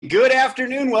Good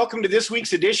afternoon. Welcome to this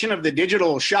week's edition of the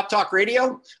Digital Shop Talk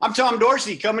Radio. I'm Tom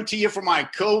Dorsey, coming to you from my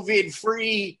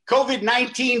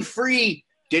COVID-19 free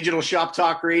Digital Shop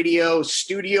Talk Radio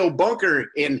studio bunker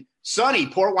in sunny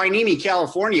Port Hueneme,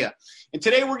 California. And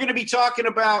today we're going to be talking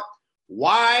about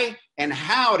why and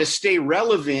how to stay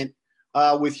relevant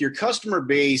with your customer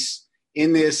base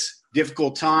in this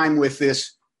difficult time with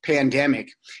this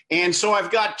pandemic. And so I've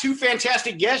got two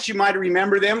fantastic guests. You might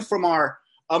remember them from our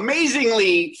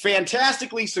amazingly,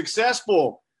 fantastically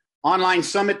successful online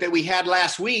summit that we had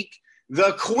last week,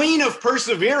 the Queen of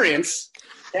Perseverance,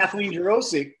 Kathleen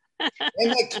Jarosik,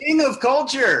 and the King of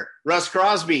Culture, Russ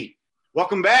Crosby.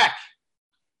 Welcome back.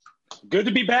 Good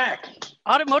to be back.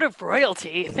 Automotive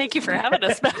royalty. Thank you for having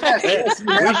us back.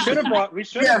 We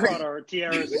should have brought our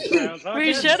tiaras and crowns. Huh?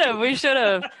 We should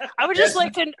have. I would just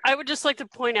like to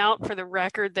point out for the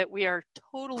record that we are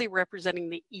totally representing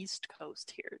the East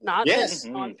Coast here, not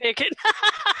on Pickett.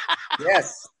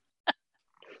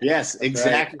 Yes,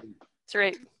 exactly. That's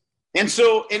right.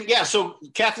 So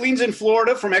Kathleen's in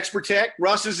Florida from Expertech.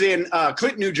 Russ is in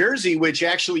Clinton, New Jersey, which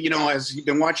actually, as you've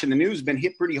been watching the news, been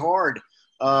hit pretty hard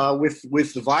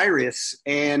with the virus.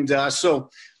 And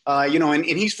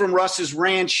he's from Russ's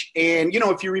ranch. And,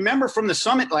 if you remember from the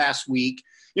summit last week,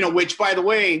 which, by the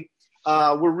way,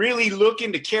 we're really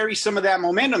looking to carry some of that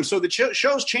momentum. So the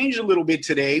show's changed a little bit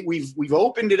today. We've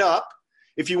opened it up.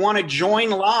 If you want to join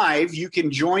live, you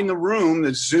can join the room,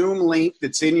 the Zoom link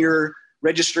that's in your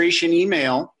registration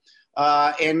email,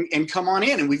 and come on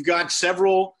in. And we've got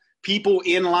several people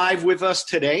in live with us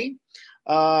today.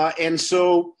 And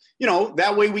so,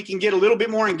 that way we can get a little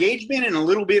bit more engagement and a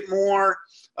little bit more,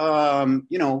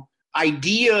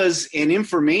 ideas and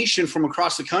information from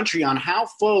across the country on how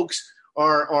folks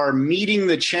are meeting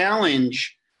the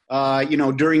challenge,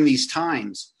 during these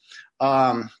times.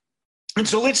 And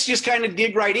so let's just kind of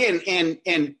dig right in.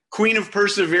 And Queen of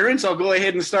Perseverance, I'll go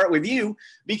ahead and start with you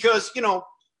because, matter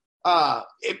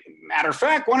of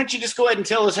fact, why don't you just go ahead and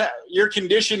tell us your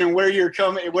condition and where you're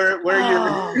coming, where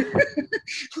you're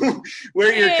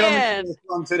coming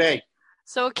from today.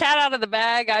 So cat out of the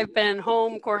bag. I've been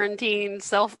home quarantined,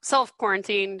 self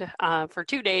quarantined for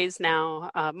 2 days now.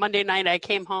 Monday night I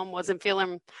came home, I was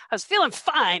feeling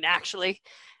fine actually.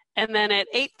 And then at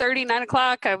 8:30, 9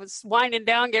 o'clock, I was winding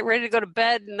down, getting ready to go to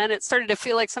bed. And then it started to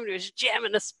feel like somebody was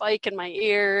jamming a spike in my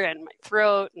ear and my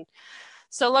throat. And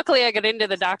so luckily I got into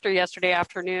the doctor yesterday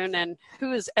afternoon, and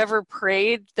who has ever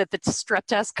prayed that the strep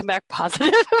test come back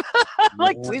positive?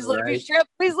 Please let it be strep.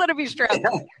 Please let it be strep.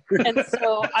 And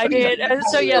so I did. And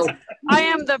so yes, I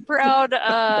am the proud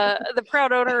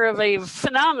owner of a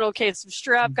phenomenal case of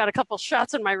strep. Got a couple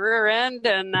shots in my rear end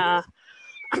and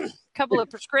couple of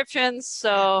prescriptions,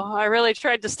 so I really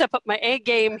tried to step up my A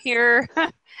game here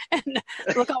and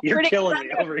look all You're pretty. Killing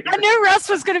me over here. I knew Russ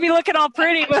was going to be looking all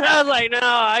pretty, but I was like,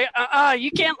 no,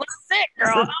 you can't look sick,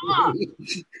 girl.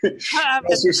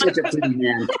 Russ, you're such a pretty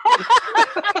man.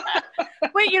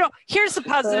 Wait, here's the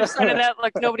positive side of that.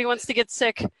 Like, nobody wants to get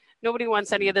sick. Nobody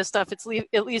wants any of this stuff. At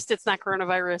least it's not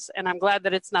coronavirus, and I'm glad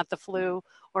that it's not the flu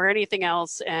or anything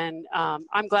else. And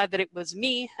I'm glad that it was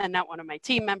me and not one of my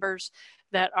team members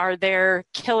that are there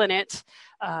killing it.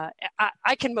 I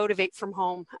can motivate from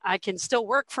home. I can still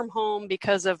work from home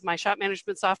because of my shop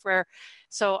management software.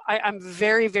 So I'm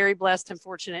very, very blessed and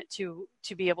fortunate to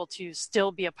be able to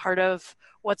still be a part of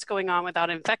what's going on without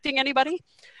infecting anybody.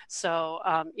 So,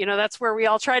 that's where we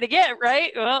all try to get,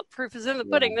 right? Well, proof is in the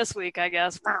pudding this week, I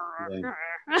guess.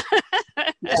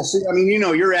 So,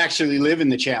 you're actually living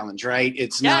the challenge, right?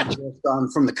 It's not just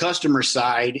from the customer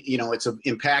side, it's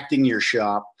impacting your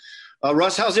shop.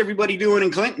 Russ, how's everybody doing in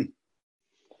Clinton?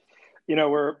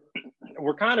 We're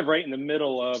kind of right in the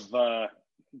middle of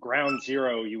ground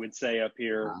zero, you would say, up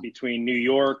here between New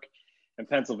York and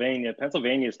Pennsylvania.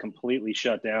 Pennsylvania is completely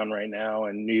shut down right now,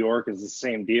 and New York is the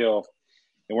same deal.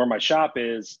 And where my shop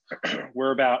is,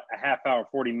 we're about a half hour,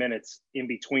 40 minutes in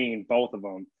between both of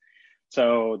them.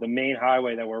 So the main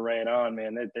highway that we're right on,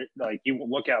 man, like you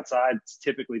look outside, it's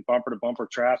typically bumper to bumper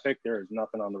traffic. There is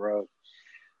nothing on the road.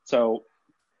 So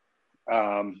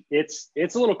it's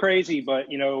a little crazy, but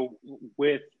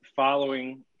with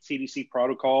following CDC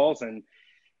protocols and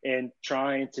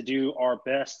trying to do our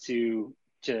best to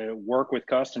work with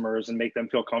customers and make them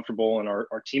feel comfortable and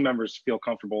our team members feel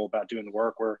comfortable about doing the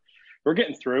work, we're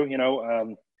getting through.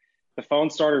 The phone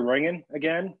started ringing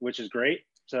again, which is great.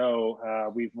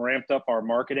 So we've ramped up our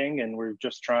marketing, and we're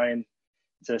just trying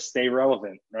to stay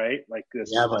relevant, right? Like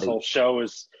this whole show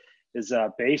is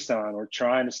based on. We're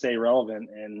trying to stay relevant,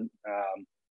 and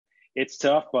it's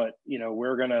tough, but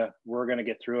we're gonna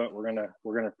get through it. We're gonna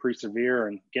persevere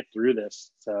and get through this.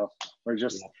 So we're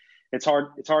just it's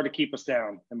hard to keep us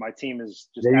down, and my team is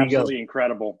just There you absolutely go.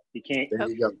 incredible. You can't. There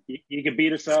you go. You can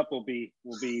beat us up. We'll be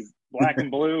black and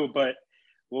blue, but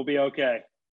we'll be okay.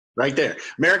 Right there.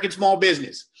 American small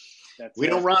business. We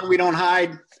don't run, we don't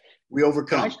hide, we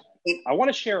overcome. I want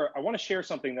to share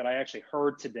something that I actually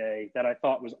heard today that I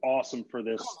thought was awesome for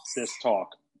this talk.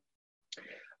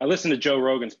 I listened to Joe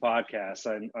Rogan's podcast.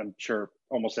 I'm sure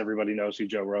almost everybody knows who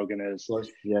Joe Rogan is.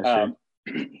 Yeah, sure.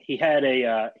 He had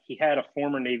a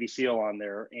former Navy SEAL on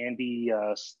there, Andy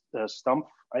Stumpf,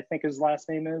 I think his last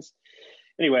name is.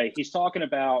 Anyway, he's talking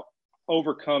about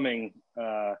overcoming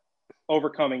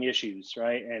issues,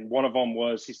 right? And one of them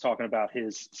was he's talking about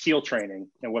his SEAL training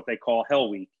and what they call Hell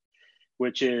Week,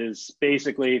 which is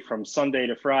basically from Sunday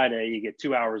to Friday, you get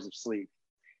 2 hours of sleep.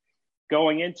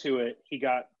 Going into it, he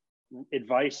got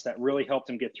advice that really helped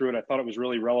him get through it. I thought it was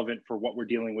really relevant for what we're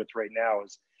dealing with right now.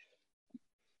 Is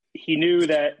he knew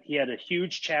that he had a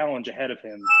huge challenge ahead of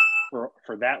him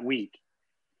for that week.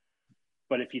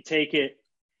 But if you take it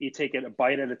a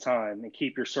bite at a time and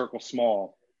keep your circle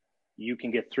small, you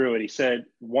can get through it. He said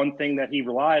one thing that he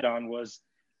relied on was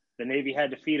the Navy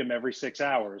had to feed him every 6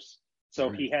 hours. So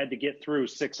he had to get through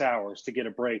 6 hours to get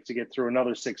a break, to get through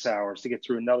another 6 hours, to get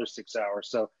through another 6 hours.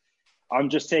 So I'm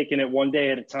just taking it one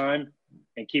day at a time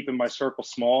and keeping my circle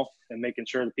small and making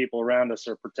sure the people around us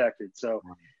are protected. So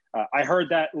I heard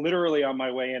that literally on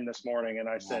my way in this morning, and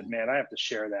I said, man, I have to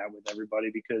share that with everybody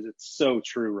because it's so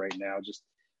true right now. Just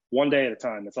one day at a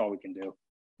time. That's all we can do.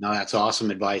 No, that's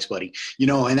awesome advice, buddy.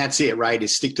 And that's it, right?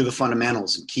 Is stick to the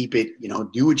fundamentals and keep it,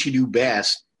 do what you do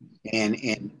best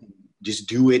and just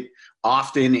do it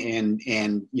often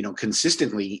and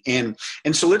consistently. And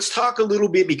so let's talk a little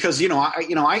bit because,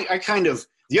 I kind of,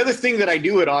 the other thing that I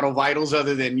do at Auto Vitals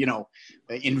other than,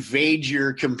 invade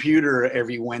your computer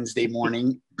every Wednesday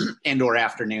morning and or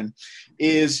afternoon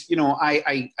is,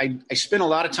 I spend a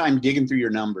lot of time digging through your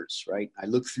numbers, right? I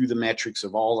look through the metrics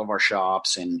of all of our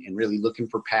shops and really looking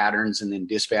for patterns and then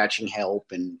dispatching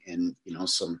help and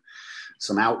some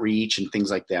outreach and things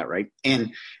like that. Right.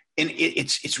 And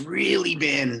it's really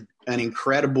been an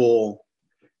incredible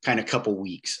kind of couple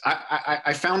weeks.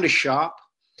 I found a shop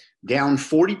down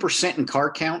 40% in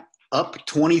car count, up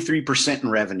 23% in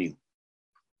revenue.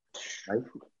 Right?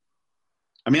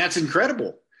 I mean, that's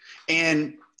incredible.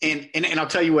 And I'll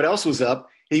tell you what else was up.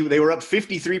 They were up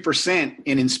 53%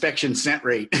 in inspection sent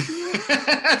rate.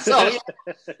 So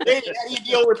hey, how do you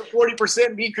deal with a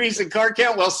 40% decrease in car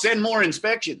count? Well, send more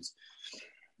inspections.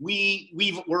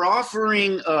 We're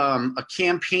offering a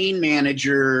campaign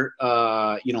manager,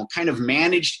 kind of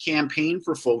managed campaign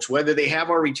for folks, whether they have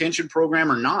our retention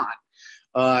program or not,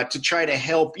 to try to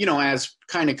help, as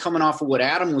kind of coming off of what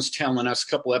Adam was telling us a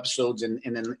couple episodes and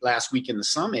then last week in the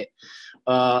summit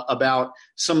about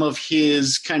some of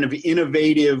his kind of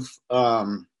innovative,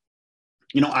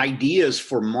 ideas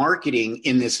for marketing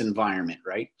in this environment,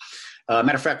 right?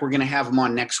 Matter of fact, we're going to have him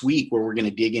on next week where we're going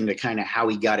to dig into kind of how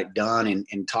he got it done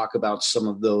and talk about some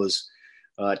of those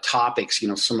topics,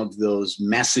 some of those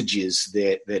messages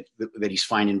that he's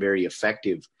finding very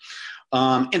effective.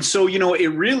 And so, it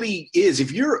really is,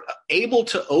 if you're able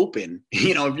to open,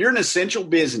 if you're an essential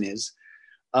business,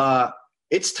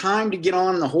 it's time to get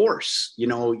on the horse.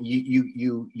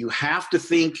 You have to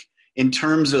think in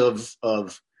terms of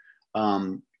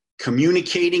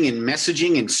communicating and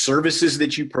messaging and services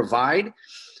that you provide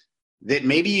that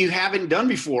maybe you haven't done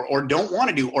before or don't want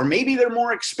to do, or maybe they're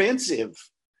more expensive.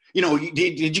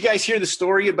 Did you guys hear the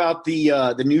story about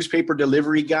the newspaper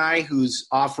delivery guy who's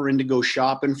offering to go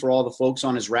shopping for all the folks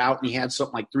on his route, and he had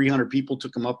something like 300 people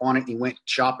took him up on it, and he went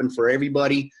shopping for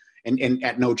everybody and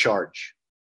at no charge?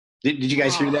 Did you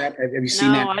guys hear that? Have you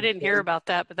seen that? No, I didn't hear about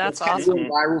that, but that's awesome. It's kind of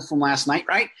viral from last night,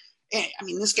 right? I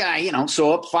mean, this guy,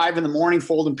 so up 5 a.m,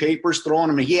 folding papers, throwing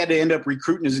them, and he had to end up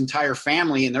recruiting his entire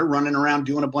family, and they're running around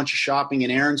doing a bunch of shopping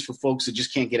and errands for folks that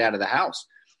just can't get out of the house.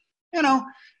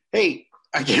 Hey,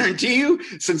 I guarantee you,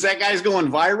 since that guy's going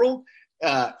viral,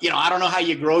 I don't know how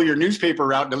you grow your newspaper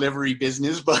route delivery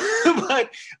business, but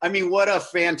I mean, what a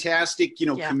fantastic,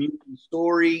 community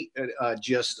story,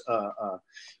 just a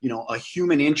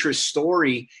human interest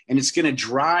story, and it's going to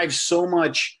drive so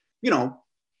much,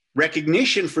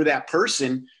 recognition for that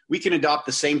person. We can adopt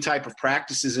the same type of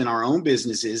practices in our own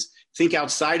businesses, think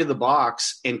outside of the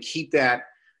box, and keep that,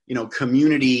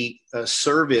 community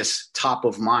service top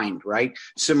of mind, right?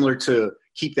 Similar to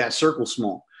keep that circle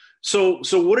small. So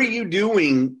what are you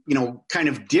doing, kind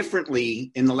of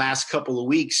differently in the last couple of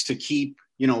weeks to keep,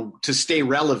 to stay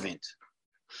relevant?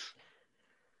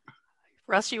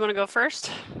 Russ, you want to go first?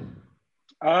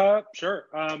 Sure.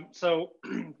 So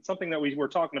something that we were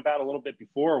talking about a little bit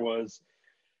before was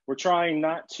we're trying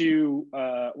not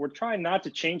to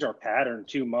change our pattern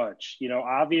too much. You know,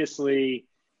 obviously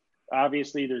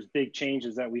there's big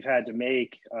changes that we've had to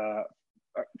make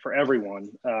for everyone.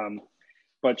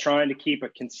 But trying to keep a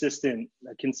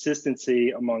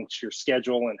consistency amongst your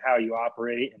schedule and how you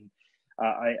operate. And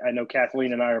I know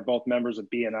Kathleen and I are both members of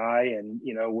BNI, and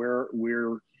you know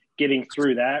we're getting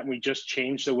through that. And we just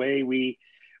changed the way we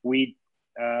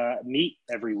meet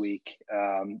every week,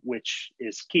 which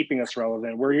is keeping us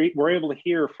relevant. We're able to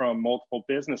hear from multiple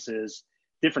businesses,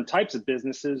 different types of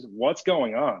businesses, what's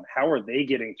going on, how are they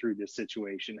getting through this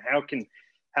situation? How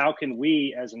can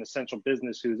we, as an essential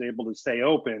business who's able to stay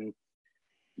open,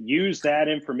 use that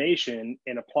information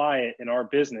and apply it in our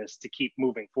business to keep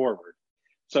moving forward.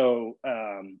 So,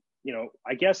 you know,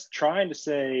 I guess trying to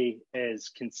stay as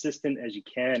consistent as you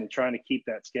can and trying to keep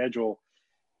that schedule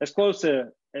as close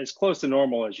to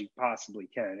normal as you possibly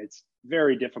can. It's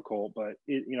very difficult, but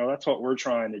you know, that's what we're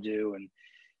trying to do,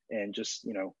 and just,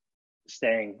 you know,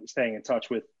 staying in touch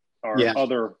with our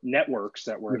other networks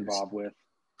that we're involved with.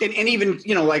 And even,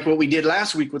 you know, like what we did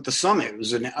last week with the summit, it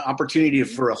was an opportunity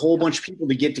for a whole bunch of people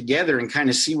to get together and kind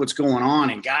of see what's going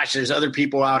on. And gosh, there's other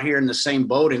people out here in the same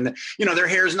boat, and you know, their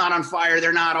hair's not on fire.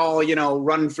 They're not all, you know,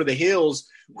 running for the hills,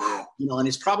 you know, and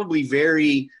it's probably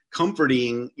very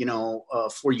comforting, you know,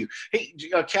 for you. Hey,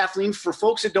 Kathleen, for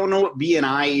folks that don't know what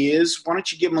BNI is, why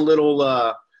don't you give them a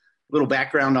little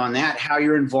background on that, how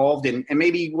you're involved, and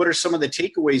maybe what are some of the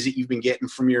takeaways that you've been getting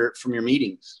from your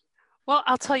meetings? Well,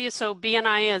 I'll tell you, so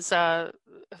BNI is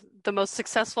the most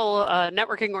successful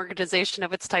networking organization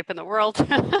of its type in the world.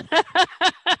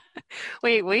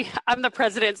 I'm the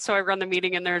president, so I run the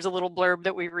meeting, and there's a little blurb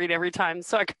that we read every time,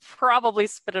 so I could probably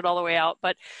spit it all the way out.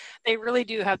 But they really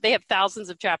do they have thousands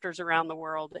of chapters around the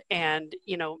world, and,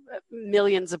 you know,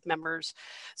 millions of members.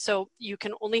 So you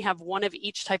can only have one of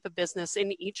each type of business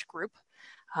in each group.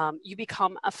 You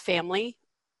become a family.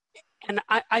 And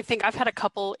I think I've had a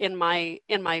couple in my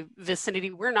vicinity.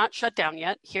 We're not shut down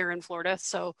yet here in Florida,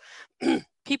 so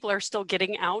people are still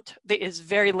getting out. It is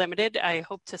very limited. I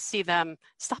hope to see them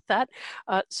stop that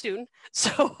soon.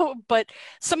 So, but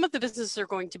some of the businesses are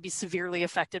going to be severely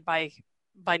affected by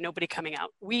nobody coming out.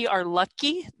 We are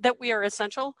lucky that we are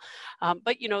essential,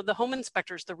 but you know, the home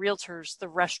inspectors, the realtors, the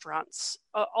restaurants,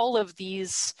 all of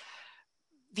these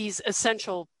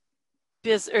essential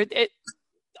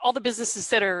all the businesses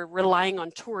that are relying on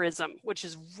tourism, which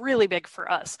is really big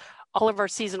for us. All of our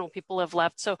seasonal people have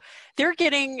left. So they're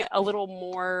getting a little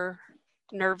more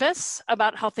nervous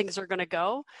about how things are going to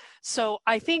go. So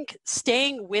I think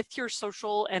staying with your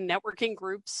social and networking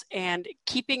groups and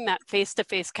keeping that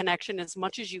face-to-face connection as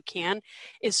much as you can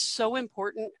is so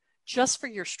important just for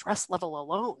your stress level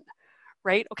alone.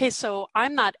 Right? Okay, so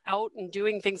I'm not out and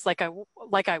doing things like I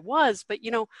was, but, you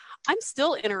know, I'm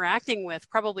still interacting with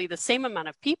probably the same amount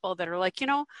of people that are like, you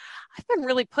know, I've been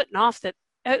really putting off that.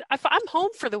 I'm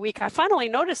home for the week. I finally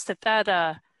noticed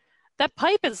that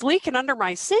pipe is leaking under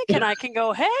my sink, and I can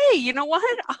go, hey, you know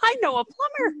what? I know a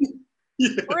plumber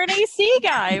or an AC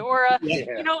guy or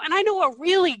you know, and I know a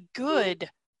really good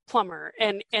plumber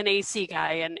and an AC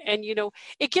guy, and you know,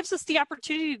 it gives us the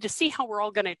opportunity to see how we're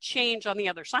all going to change on the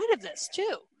other side of this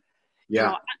too. Yeah, you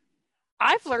know,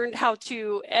 I've learned how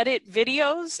to edit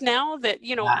videos now that,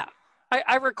 you know,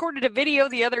 I recorded a video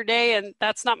the other day, and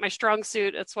that's not my strong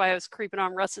suit. That's why I was creeping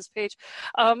on Russ's page,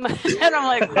 and I'm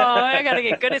like, oh, I got to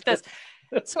get good at this.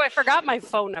 So I forgot my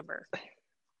phone number.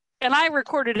 And I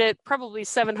recorded it probably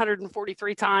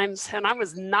 743 times, and I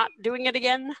was not doing it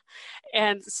again.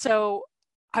 And so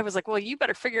I was like, well, you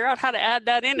better figure out how to add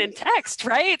that in text,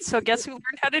 right? So guess who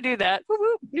learned how to do that?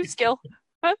 Woo-hoo, new skill.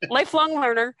 Lifelong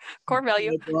learner, core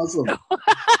value. That's awesome.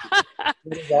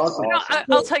 That's awesome. You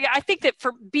know, I'll tell you, I think that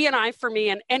for BNI, for me,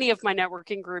 and any of my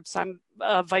networking groups, I'm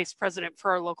vice president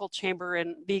for our local chamber,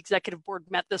 and the executive board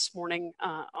met this morning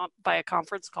by a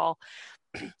conference call.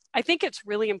 I think it's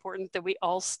really important that we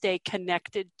all stay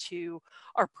connected to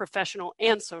our professional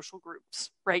and social groups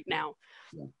right now.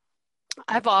 Yeah.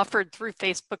 I've offered through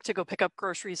Facebook to go pick up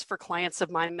groceries for clients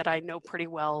of mine that I know pretty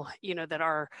well, you know, that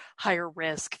are higher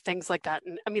risk, things like that.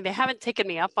 And I mean, they haven't taken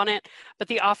me up on it, but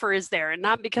the offer is there. And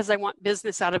not because I want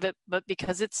business out of it, but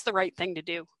because it's the right thing to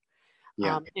do.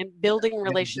 Yeah. And building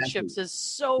relationships is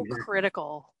so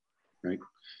critical. Right.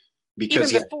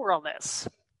 Because even before all this.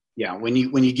 Yeah. When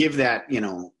you give that, you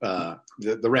know,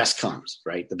 the rest comes,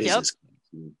 right? The business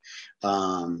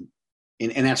comes.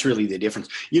 And that's really the difference,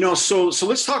 you know. So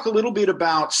let's talk a little bit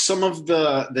about some of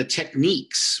the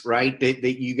techniques, right,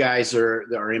 that you guys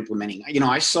are implementing. You know,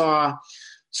 I saw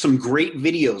some great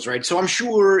videos, right? So I'm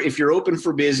sure if you're open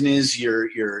for business, you're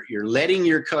letting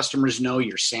your customers know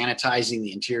you're sanitizing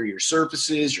the interior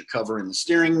surfaces, you're covering the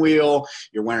steering wheel,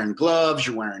 you're wearing gloves,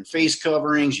 you're wearing face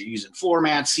coverings, you're using floor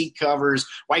mats, seat covers,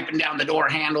 wiping down the door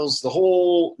handles, the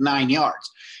whole 9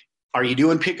 yards. Are you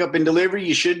doing pickup and delivery?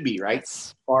 You should be, right?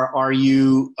 Yes. Are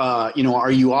you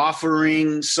are you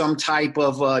offering some type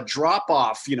of drop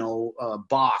off,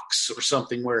 box or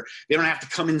something where they don't have to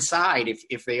come inside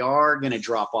if they are going to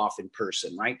drop off in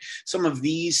person, right? Some of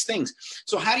these things.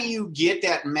 So how do you get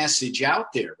that message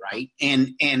out there, right?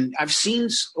 And I've seen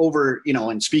over,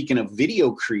 and speaking of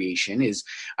video creation, is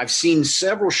I've seen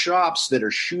several shops that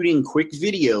are shooting quick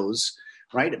videos,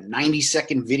 right? A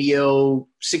 90-second video,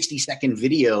 60-second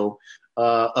video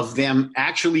of them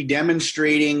actually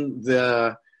demonstrating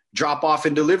the drop off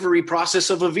and delivery process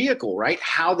of a vehicle, right?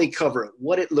 How they cover it,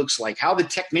 what it looks like, how the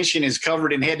technician is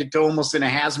covered in head to toe almost in a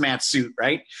hazmat suit,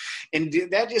 right? And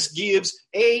that just gives,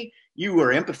 you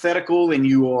are empathetical and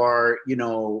you are,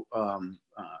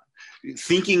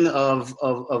 thinking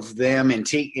of them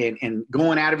and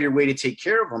going out of your way to take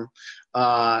care of them.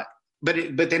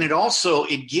 But then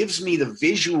it gives me the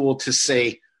visual to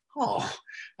say,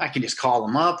 I can just call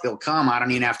them up. They'll come. I don't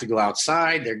even have to go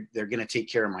outside. They're going to take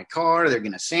care of my car. They're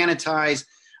going to sanitize.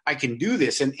 I can do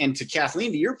this. And to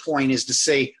Kathleen, to your point, is to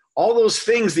say all those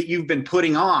things that you've been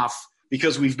putting off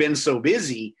because we've been so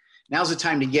busy, now's the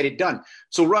time to get it done.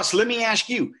 So Russ, let me ask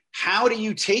you, how do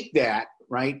you take that,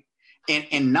 right,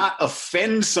 and not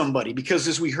offend somebody? Because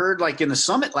as we heard, like in the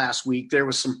summit last week, there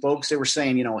was some folks that were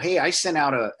saying, hey, I sent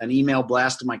out an email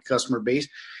blast to my customer base,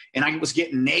 and I was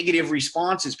getting negative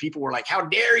responses. People were like, how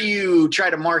dare you try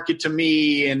to market to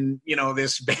me in,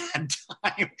 this bad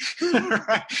time.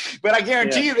 Right? But I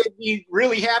guarantee you they'd be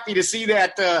really happy to see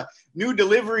that new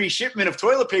delivery shipment of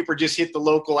toilet paper just hit the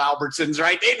local Albertsons,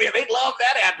 right? They'd love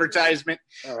that advertisement.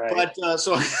 All right. But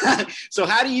so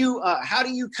how do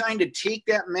you kind of take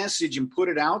that message and put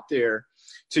it out there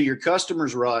to your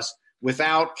customers, Russ,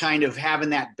 without kind of having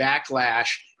that backlash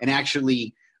and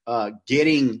actually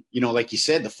getting, like you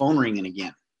said, the phone ringing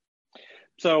again?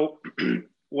 So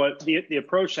what the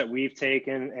approach that we've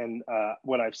taken and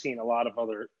what I've seen a lot of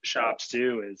other shops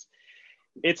do is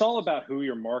it's all about who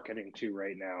you're marketing to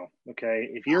right now. Okay.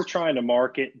 If you're trying to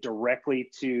market directly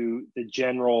to the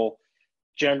general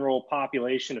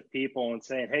population of people and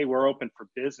saying, hey, we're open for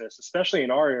business, especially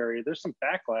in our area, there's some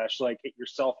backlash like, hey, you're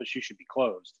selfish, you should be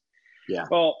closed. Yeah.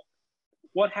 Well,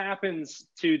 what happens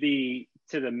to the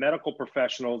medical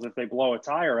professionals if they blow a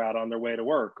tire out on their way to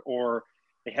work, or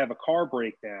they have a car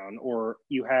breakdown, or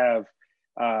you have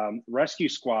rescue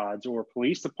squads or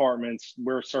police departments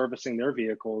we're servicing their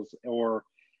vehicles, or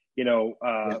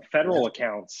federal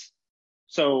accounts?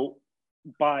 So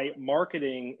by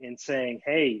marketing and saying,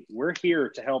 hey, we're here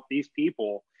to help these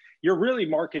people, you're really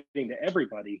marketing to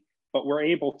everybody, but we're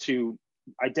able to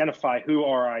identify who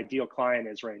our ideal client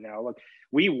is right now. Look,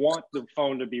 we want the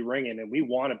phone to be ringing and we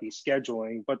want to be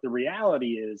scheduling, but the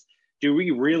reality is, do we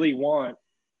really want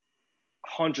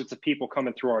hundreds of people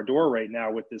coming through our door right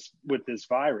now with this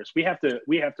virus? We have to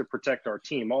protect our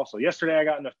team also. Yesterday I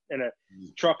got in a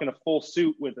truck in a full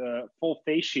suit with a full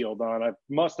face shield on. I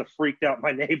must have freaked out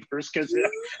my neighbors because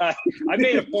I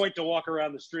made a point to walk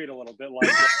around the street a little bit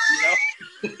like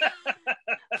that,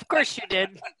 Of course you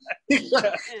did.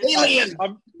 Alien.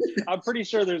 I'm pretty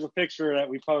sure there's a picture that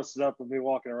we posted up of me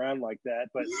walking around like that.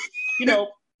 But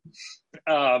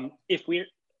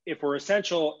if we're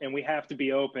essential and we have to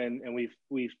be open and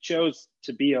we've chose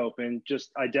to be open,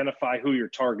 just identify who your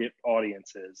target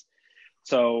audience is.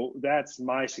 So that's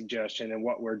my suggestion and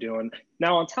what we're doing.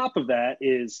 Now, on top of that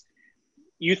is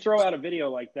you throw out a video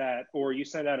like that, or you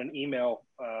send out an email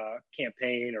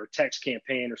campaign or text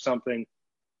campaign or something,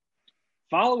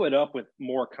 follow it up with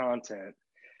more content.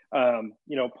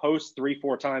 Post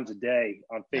 3-4 times a day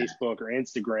on Facebook or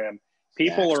Instagram.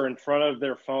 People are in front of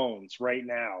their phones right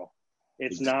now.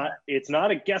 It's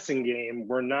not a guessing game.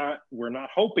 We're not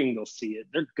hoping they'll see it.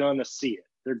 They're gonna see it.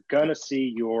 They're gonna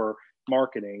see your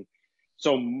marketing.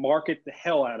 So market the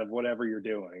hell out of whatever you're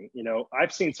doing.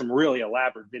 I've seen some really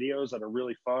elaborate videos that are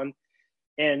really fun.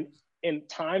 And in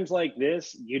times like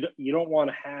this, you don't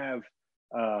want to have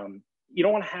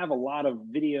a lot of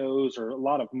videos or a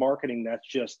lot of marketing that's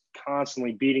just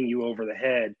constantly beating you over the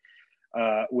head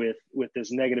with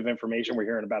this negative information we're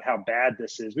hearing about how bad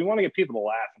this is. We want to get people to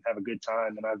laugh and have a good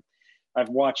time. And I've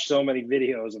watched so many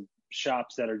videos of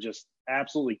shops that are just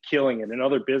absolutely killing it, and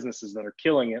other businesses that are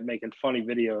killing it, making funny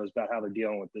videos about how they're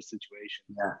dealing with this situation.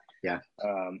 Yeah.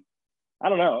 I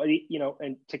don't know,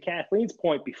 and to Kathleen's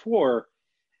point before,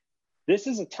 this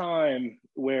is a time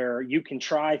where you can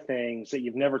try things that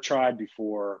you've never tried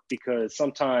before, because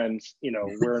sometimes,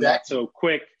 we're not so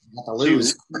quick to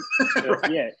lose.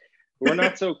 Right. Yeah. We're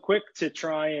not so quick to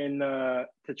try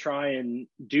and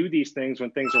do these things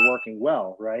when things are working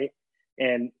well. Right.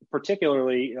 And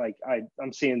particularly, like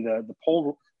I'm seeing the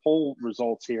poll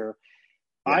results here.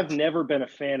 Yeah. I've never been a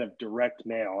fan of direct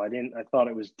mail. I thought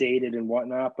it was dated and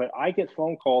whatnot, but I get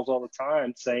phone calls all the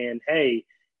time saying, "Hey,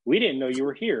 we didn't know you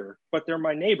were here, but they're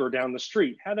my neighbor down the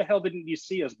street. How the hell didn't you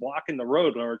see us blocking the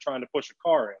road when we were trying to push a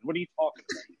car in? What are you talking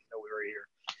about? You didn't know we were here."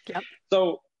 Yep.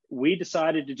 So we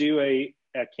decided to do a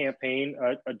campaign,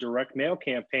 a direct mail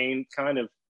campaign, kind of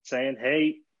saying,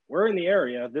 "Hey, we're in the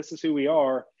area. This is who we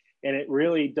are." And it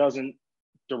really doesn't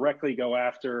directly go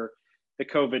after the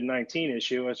COVID-19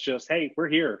 issue. It's just, "Hey, we're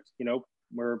here.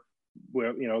 We're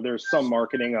there's some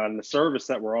marketing on the service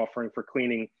that we're offering for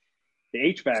cleaning the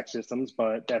HVAC systems,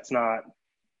 but that's not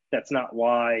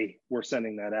why we're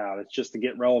sending that out. It's just to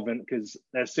get relevant, because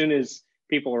as soon as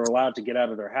people are allowed to get out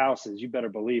of their houses, you better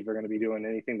believe they're going to be doing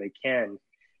anything they can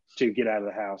to get out of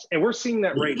the house." And we're seeing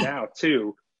that right now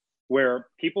too, where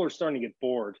people are starting to get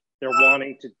bored. They're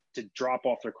wanting to drop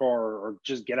off their car or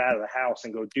just get out of the house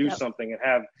and go do something and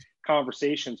have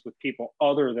conversations with people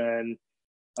other than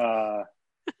their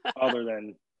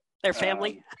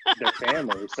family. Their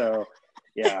family. So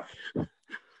yeah,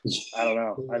 I don't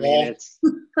know. I mean, it's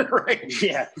right.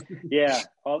 Yeah.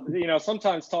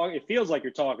 Sometimes it feels like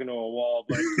you're talking to a wall,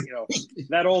 but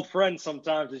that old friend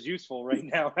sometimes is useful right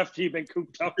now after you've been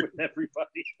cooped up with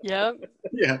everybody. Yep.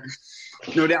 Yeah.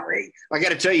 No doubt. I got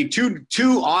to tell you,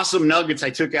 two awesome nuggets I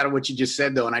took out of what you just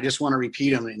said, though, and I just want to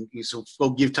repeat them, and so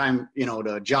we'll give time,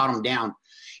 to jot them down.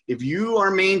 If you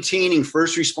are maintaining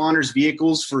first responders'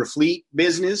 vehicles for a fleet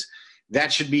business,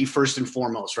 that should be first and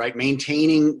foremost, right?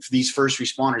 Maintaining these first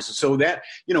responders. So that,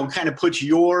 kind of puts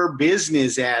your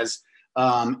business as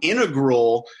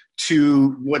integral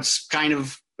to what's kind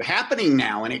of happening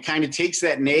now. And it kind of takes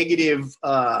that negative,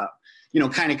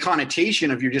 kind of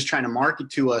connotation of you're just trying to market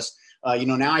to us.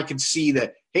 Now I can see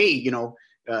that, hey,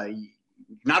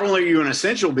 not only are you an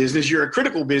essential business, you're a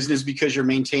critical business because you're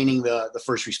maintaining the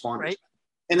first responders. Right.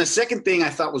 And the second thing I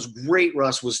thought was great,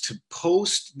 Russ, was to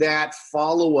post that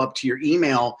follow-up to your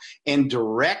email and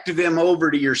direct them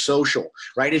over to your social,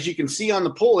 right? As you can see on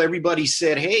the poll, everybody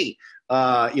said, hey,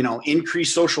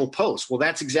 increase social posts. Well,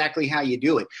 that's exactly how you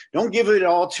do it. Don't give it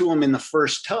all to them in the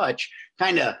first touch.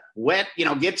 Kind of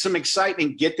get some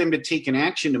excitement, get them to take an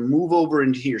action to move over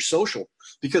into your social.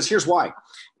 Because here's why.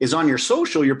 Is on your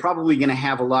social, you're probably going to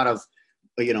have a lot of,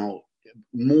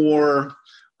 more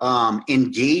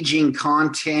engaging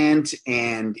content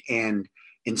and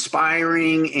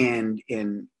inspiring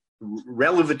and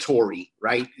revelatory,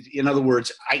 right? In other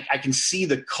words, I can see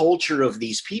the culture of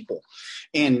these people,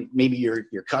 and maybe your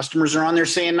customers are on there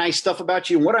saying nice stuff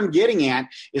about you. And what I'm getting at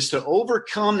is to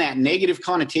overcome that negative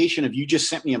connotation of you just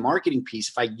sent me a marketing piece.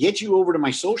 If I get you over to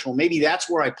my social, maybe that's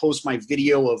where I post my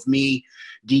video of me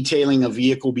detailing a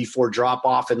vehicle before drop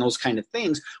off and those kind of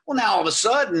things. Well, now all of a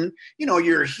sudden,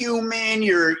 you're a human,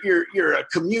 you're a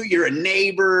commute, you're a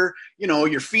neighbor,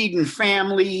 you're feeding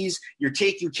families, you're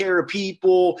taking care of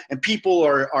people, and people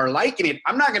are liking it.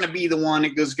 I'm not going to be the one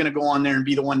that is going to go on there and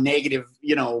be the one negative,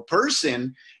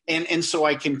 person. And so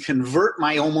I can convert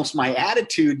my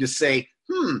attitude to say,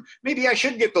 maybe I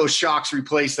should get those shocks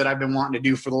replaced that I've been wanting to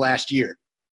do for the last year.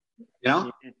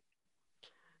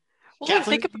 Well,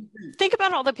 think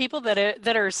about all the people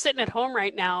that are sitting at home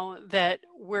right now that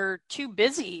were too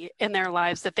busy in their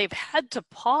lives that they've had to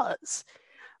pause.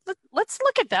 Let's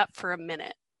look at that for a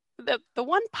minute. The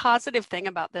one positive thing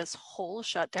about this whole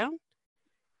shutdown,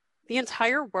 the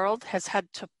entire world has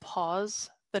had to pause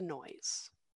the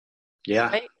noise. Yeah.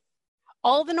 Right?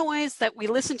 All the noise that we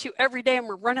listen to every day and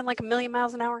we're running like 1,000,000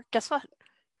 miles an hour, guess what?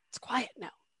 It's quiet now.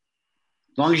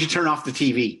 As long as you turn off the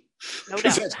TV. No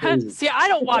doubt. See, I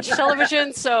don't watch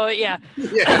television, so yeah.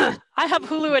 I have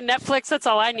Hulu and Netflix. That's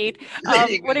all I need.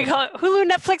 What do you call it? Hulu,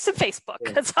 Netflix, and Facebook.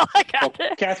 Yeah. That's all I got.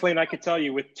 Well, Kathleen, I can tell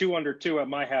you with 2 under 2 at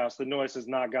my house, the noise has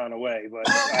not gone away. But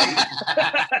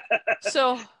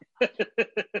So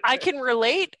I can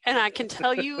relate, and I can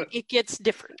tell you it gets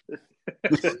different.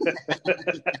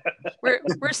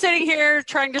 We're sitting here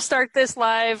trying to start this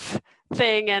live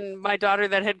thing, and my daughter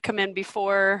that had come in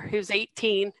before, who's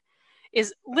 18,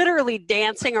 is literally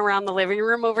dancing around the living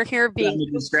room over here, being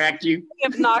to distract you,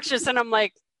 obnoxious, and I'm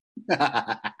like,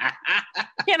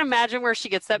 can't imagine where she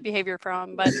gets that behavior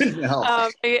from, but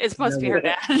it must be her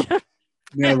dad.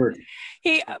 Never.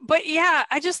 But yeah,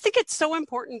 I just think it's so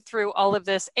important through all of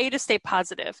this, to stay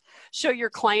positive, show your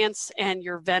clients and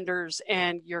your vendors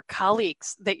and your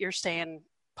colleagues that you're staying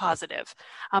positive.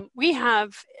 We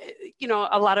have,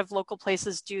 a lot of local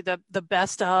places do the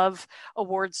best of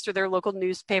awards through their local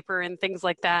newspaper and things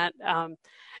like that.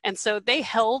 And so they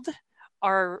held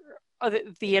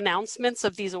the announcements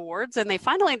of these awards, and they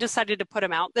finally decided to put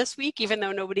them out this week, even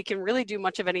though nobody can really do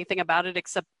much of anything about it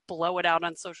except blow it out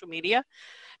on social media,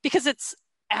 because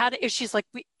she's like,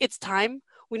 it's time.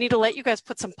 We need to let you guys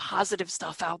put some positive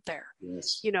stuff out there,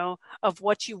 yes. Of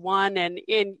what you won. And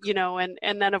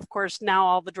then of course, now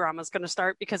all the drama is going to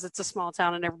start because it's a small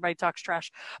town and everybody talks trash.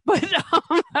 But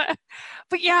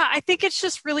yeah, I think it's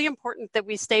just really important that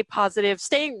we stay positive.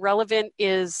 Staying relevant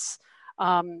is,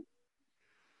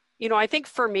 I think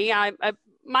for me,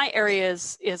 my area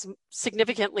is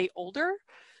significantly older.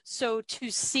 So to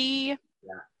see,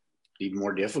 be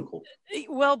more difficult.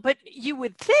 Well, but you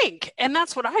would think, and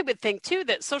that's what I would think too,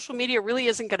 that social media really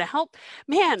isn't going to help.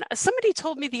 Man, somebody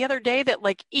told me the other day that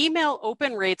like email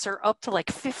open rates are up to like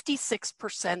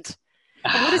 56%. And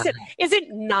what is it? Is it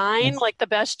 9 like the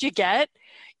best you get?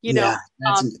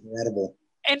 That's incredible.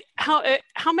 And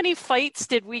how many fights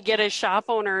did we get as shop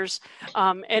owners?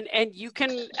 And you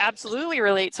can absolutely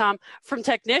relate, Tom, from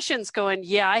technicians going,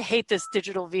 yeah, I hate this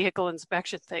digital vehicle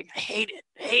inspection thing. I hate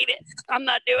it. I'm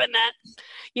not doing that.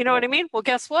 You know what I mean? Well,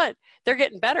 guess what? They're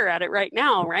getting better at it right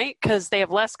now, right? Because they have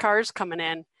less cars coming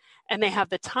in and they have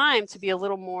the time to be a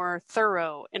little more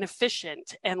thorough and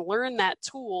efficient and learn that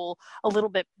tool a little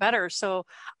bit better. So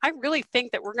I really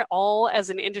think that we're all, as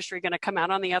an industry, going to come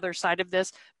out on the other side of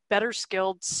this better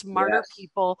skilled, smarter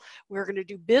people. We're going to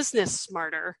do business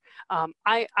smarter.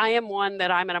 I am one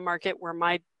that I'm in a market where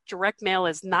my direct mail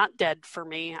is not dead for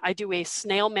me. I do a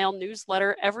snail mail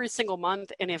newsletter every single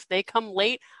month. And if they come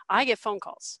late, I get phone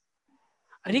calls.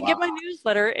 I didn't get my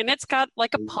newsletter, and it's got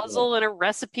like a puzzle and a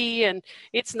recipe, and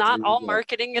it's not all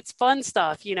marketing. It's fun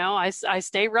stuff. I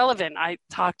stay relevant. I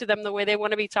talk to them the way they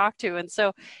want to be talked to. And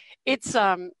so it's,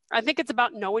 I think it's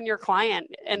about knowing your client,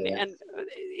 and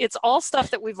it's all stuff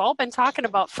that we've all been talking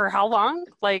about for how long,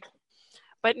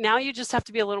 but now you just have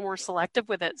to be a little more selective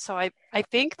with it. So I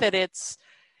think that it's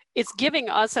giving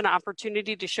us an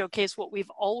opportunity to showcase what we've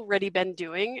already been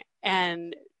doing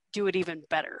and do it even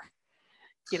better.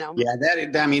 Yeah,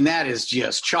 that is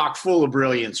just chock full of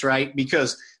brilliance, right?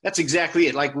 Because that's exactly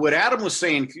it. Like what Adam was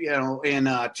saying,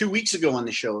 in 2 weeks ago on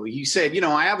the show, he said,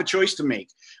 I have a choice to make.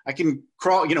 I can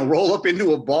crawl, roll up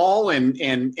into a ball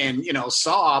and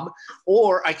sob,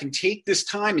 or I can take this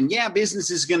time and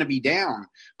business is going to be down,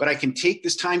 but I can take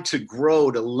this time to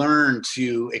grow, to learn,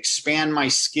 to expand my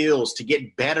skills, to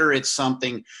get better at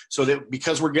something, so that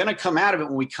because we're going to come out of it,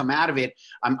 when we come out of it,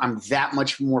 I'm that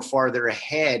much more farther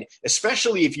ahead,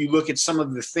 especially if you look at some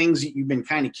of the things that you've been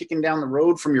kind of kicking down the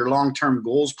road from your long-term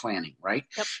goals planning, right?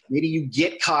 Yep. Maybe you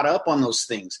get caught up on those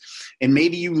things, and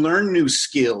maybe you learn new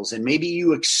skills, and maybe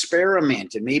you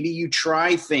experiment, and maybe you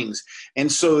try things.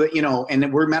 And so that,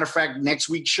 and we're, matter of fact, next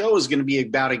week's show is going to be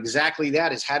about exactly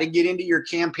that, is how to get into your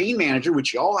campaign manager,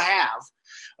 which you all have.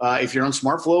 If you're on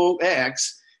SmartFlow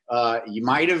X, you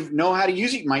might know how to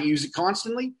use it. You might use it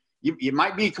constantly. It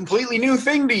might be a completely new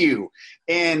thing to you.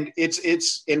 And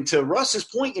and to Russ's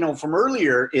point, from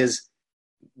earlier is,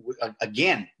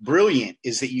 again, brilliant,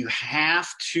 is that you have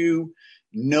to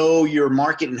know your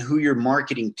market and who you're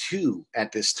marketing to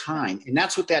at this time. And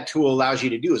that's what that tool allows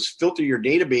you to do, is filter your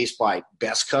database by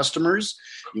best customers.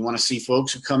 You want to see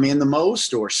folks who come in the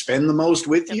most or spend the most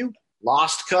with you.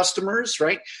 Lost customers,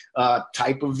 right?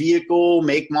 Type of vehicle,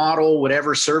 make, model,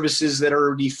 whatever, services that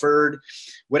are deferred.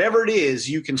 Whatever it is,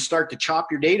 you can start to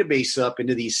chop your database up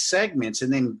into these segments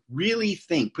and then really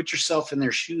put yourself in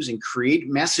their shoes and create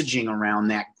messaging around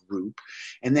that group,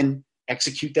 and then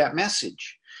execute that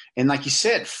message. And like you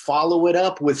said, follow it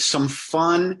up with some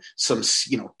fun, some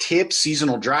tips,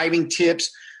 seasonal driving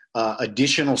tips,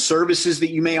 additional services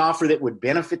that you may offer that would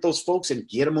benefit those folks, and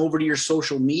get them over to your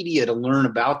social media to learn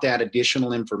about that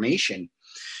additional information,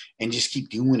 and just keep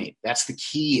doing it. That's the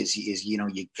key is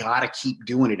you got to keep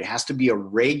doing it. It has to be a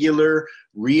regular,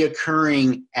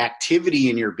 reoccurring activity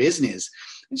in your business.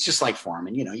 It's just like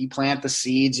farming. You plant the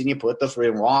seeds and you put the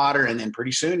in water, and then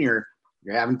pretty soon you're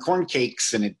having corn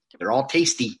cakes, and they're all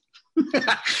tasty.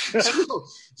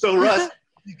 So Russ,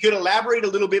 you could elaborate a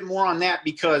little bit more on that,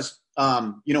 because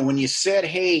when you said,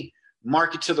 hey,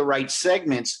 market to the right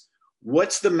segments,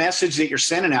 what's the message that you're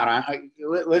sending out?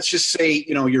 Let's just say,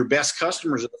 your best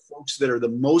customers are the folks that are the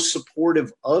most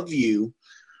supportive of you.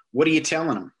 What are you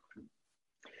telling them?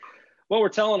 Well, we're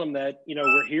telling them that,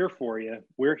 we're here for you.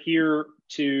 We're here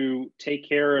to take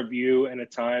care of you in a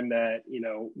time that,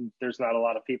 there's not a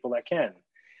lot of people that can.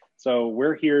 So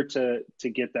we're here to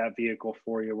get that vehicle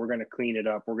for you. We're going to clean it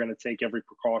up. We're going to take every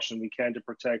precaution we can to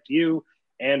protect you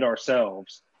and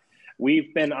ourselves.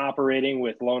 We've been operating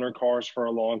with loaner cars for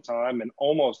a long time and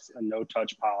almost a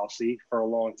no-touch policy for a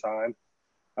long time.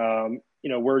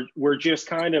 We're just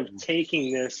kind of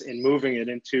taking this and moving it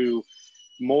into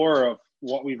more of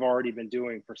what we've already been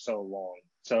doing for so long.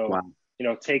 So, wow.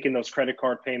 Taking those credit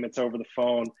card payments over the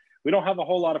phone. We don't have a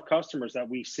whole lot of customers that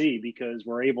we see because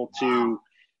we're able to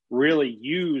really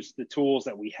use the tools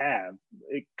that we have.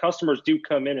 Customers do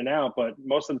come in and out, but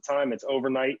most of the time it's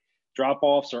overnight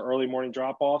drop-offs or early morning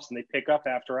drop-offs, and they pick up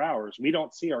after hours. We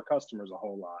don't see our customers a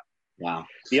whole lot. Wow.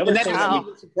 The other thing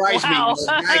that surprised me, a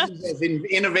guy who's as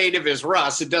innovative as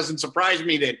Russ, it doesn't surprise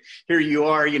me that here you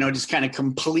are, just kind of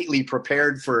completely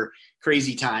prepared for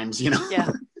crazy times, Yeah.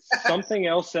 Something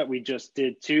else that we just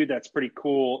did too that's pretty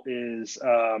cool is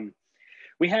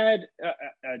we had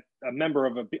a member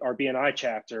of our BNI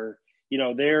chapter,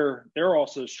 they're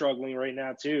also struggling right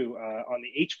now too on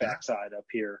the HVAC side up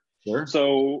here. Sure.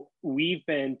 So we've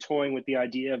been toying with the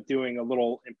idea of doing a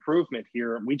little improvement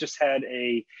here. We just had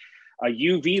a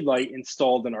UV light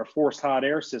installed in our forced hot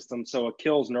air system. So it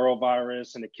kills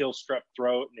norovirus and it kills strep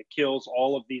throat and it kills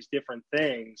all of these different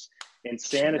things and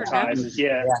sanitizes.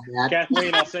 Yeah.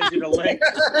 Kathleen, I'll send you the link.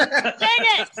 Dang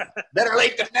it. Better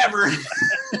late than never.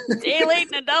 Day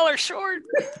late and $1 short.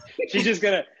 She's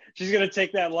gonna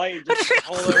take that light and just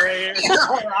hold it right here.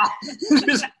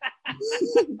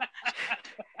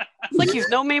 Like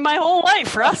you've known me my whole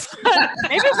life, Russ.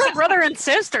 Maybe we're brother and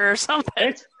sister or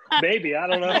something. Maybe, I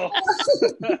don't know.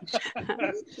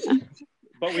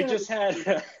 But we just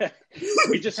had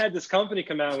this company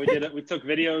come out. We took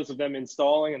videos of them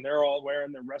installing, and they're all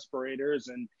wearing their respirators,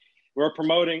 and we're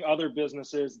promoting other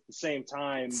businesses at the same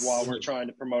time while we're trying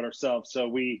to promote ourselves.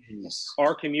 So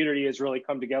our community has really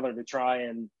come together to try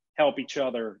and help each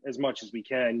other as much as we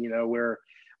can. We're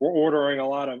ordering a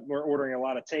lot of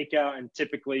takeout, and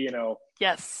typically,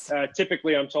 yes.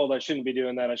 Typically I'm told I shouldn't be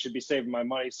doing that. I should be saving my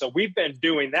money. So we've been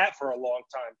doing that for a long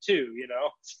time too,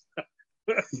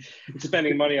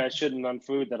 spending money I shouldn't on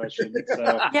food that I shouldn't.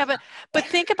 So. Yeah, but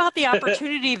think about the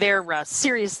opportunity there, Russ.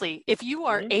 Seriously, if you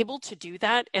are able to do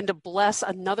that and to bless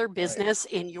another business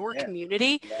in your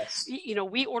community,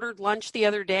 we ordered lunch the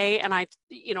other day, and I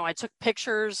took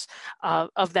pictures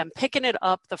of them picking it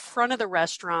up the front of the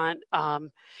restaurant.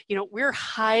 We're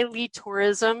highly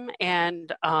tourism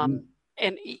and.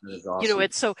 And awesome.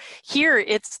 It's so here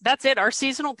that's it. Our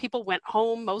seasonal people went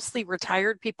home, mostly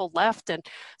retired people left. And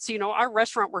so, our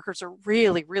restaurant workers are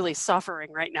really, really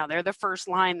suffering right now. They're the first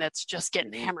line that's just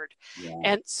getting hammered. Yeah.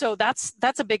 And so that's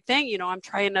a big thing. I'm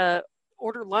trying to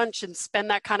order lunch and spend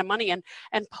that kind of money and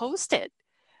post it,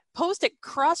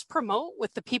 cross promote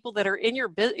with the people that are in your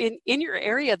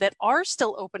area that are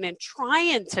still open and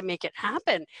trying to make it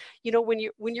happen.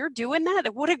 When you're doing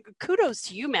that, what a kudos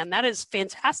to you, man. That is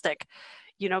fantastic.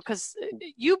 Because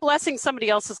you blessing somebody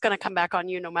else is going to come back on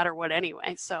you no matter what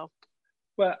anyway. So.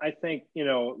 Well, I think,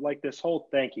 like this whole,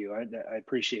 thank you. I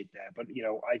appreciate that. But,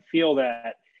 I feel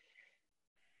that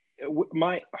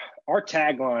our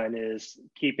tagline is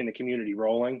keeping the community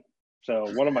rolling.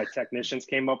 So one of my technicians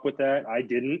came up with that. I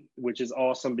didn't, which is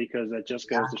awesome because that just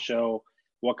goes to show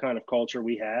what kind of culture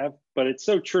we have. But it's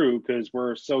so true because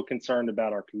we're so concerned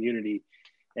about our community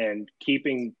and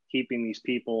keeping these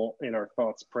people in our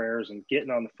thoughts, prayers, and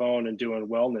getting on the phone and doing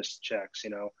wellness checks.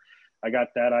 I got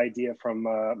that idea from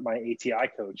my ATI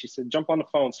coach. He said, jump on the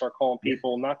phone, start calling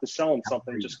people, not to sell them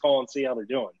something, just call and see how they're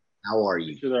doing. How are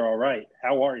you? Make sure they're all right.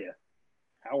 How are you?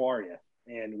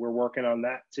 And we're working on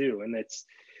that too. And it's,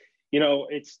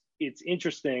 it's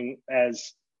interesting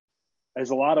as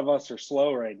a lot of us are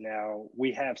slow right now,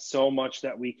 we have so much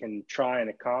that we can try and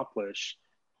accomplish,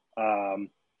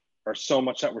 or so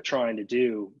much that we're trying to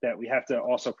do that we have to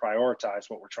also prioritize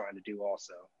what we're trying to do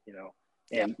also,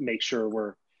 and make sure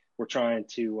we're trying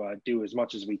to do as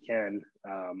much as we can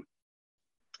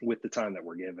with the time that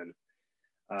we're given.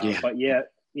 But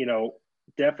yet,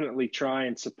 definitely try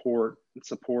and support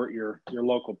your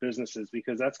local businesses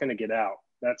because that's going to get out.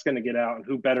 And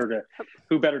who better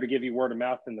to give you word of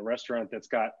mouth than the restaurant that's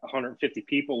got 150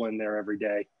 people in there every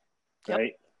day,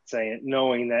 right?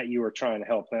 Knowing that you are trying to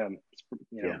help them,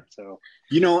 so.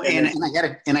 And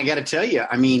I gotta tell you,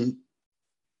 I mean,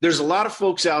 there's a lot of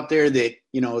folks out there that,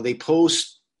 they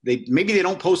post, maybe they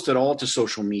don't post at all to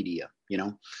social media,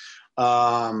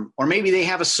 or maybe they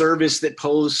have a service that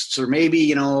posts, or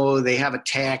maybe, they have a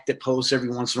tech that posts every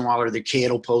once in a while, or their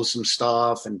kid will post some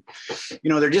stuff and,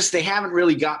 they haven't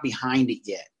really got behind it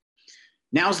yet.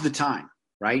 Now's the time,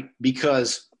 right?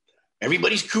 Because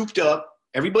everybody's cooped up.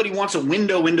 Everybody wants a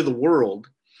window into the world.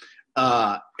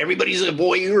 Everybody's a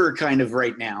voyeur kind of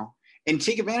right now, and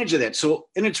take advantage of that. So,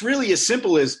 and it's really as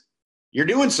simple as you're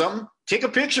doing something. Take a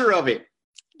picture of it.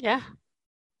 Yeah.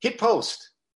 Hit post.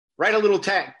 Write a little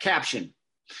caption.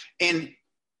 And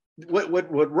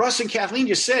what Russ and Kathleen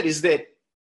just said is that,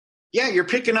 yeah, you're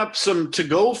picking up some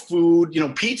to-go food,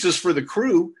 pizzas for the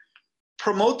crew.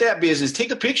 Promote that business.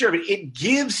 Take a picture of it. It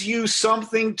gives you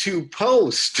something to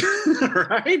post,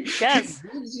 right? Yes.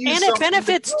 And it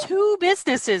benefits two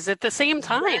businesses at the same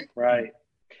time. Right.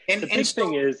 And the big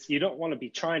thing is you don't want to be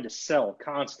trying to sell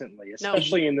constantly,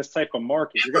 especially in this type of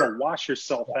market. You're going to wash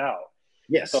yourself out.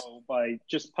 Yes. So by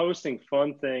just posting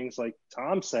fun things like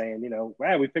Tom's saying,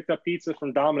 wow, we picked up pizza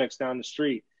from Dominic's down the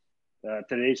street.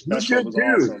 Today's special was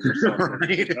awesome. Or something.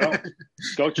 Right.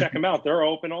 Go check them out. They're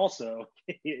open also.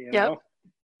 Yep.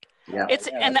 Yeah.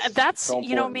 And that's, so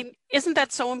isn't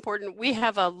that so important? We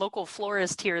have a local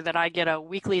florist here that I get a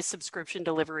weekly subscription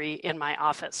delivery in my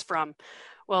office from.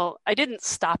 Well, I didn't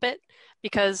stop it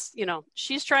because,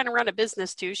 she's trying to run a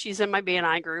business too. She's in my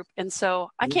BNI group. And so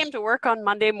I came to work on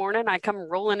Monday morning. I come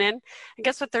rolling in and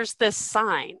guess what? There's this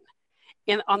sign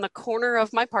on the corner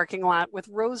of my parking lot with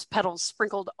rose petals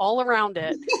sprinkled all around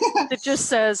it that just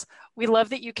says, "We love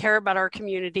that you care about our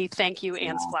community. Thank you,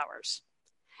 Ann's Flowers."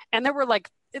 And there were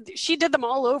she did them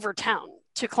all over town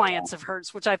to clients of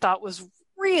hers, which I thought was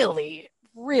really,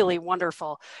 really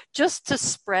wonderful, just to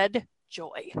spread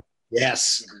joy.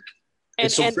 Yes. And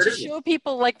to show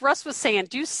people, like Russ was saying,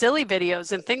 do silly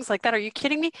videos and things like that. Are you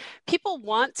kidding me? People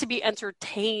want to be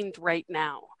entertained right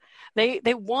now. They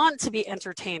want to be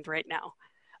entertained right now.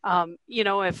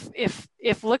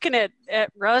 If looking at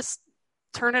Russ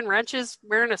turning wrenches,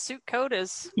 wearing a suit coat or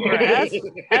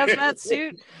hazmat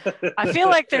suit, I feel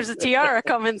like there's a tiara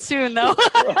coming soon, though.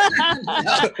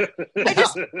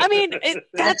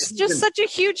 That's just such a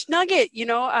huge nugget.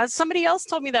 Somebody else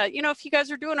told me that, if you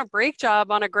guys are doing a brake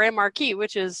job on a Grand Marquis,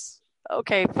 which is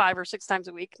okay 5 or 6 times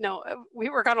a week. No, we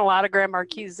work on a lot of Grand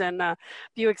Marquis and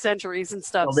Buick Centuries and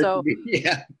stuff. So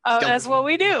that's what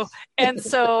we do. And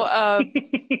so,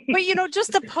 but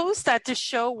just to post that to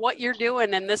show what you're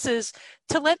doing. And this is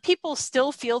to let people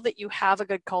still feel that you have a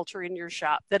good culture in your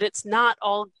shop, that it's not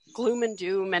all gloom and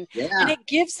doom. And it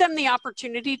gives them the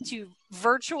opportunity to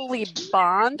virtually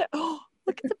bond. Oh,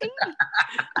 look at the baby.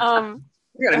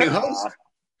 We got a new host.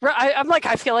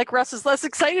 I feel like Russ is less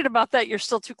excited about that. You're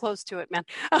still too close to it, man.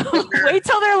 Wait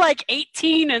till they're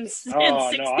 18 and 16. No,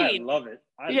 I love it.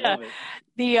 I love it.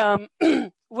 The,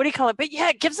 what do you call it? But yeah,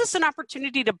 it gives us an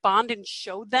opportunity to bond and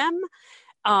show them.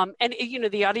 And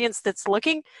the audience that's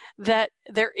looking, that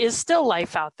there is still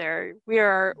life out there. We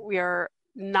are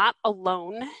not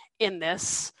alone in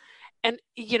this. And,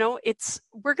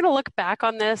 we're going to look back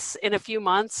on this in a few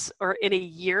months or in a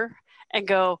year and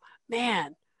go,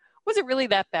 man, was it really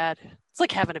that bad? It's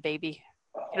like having a baby,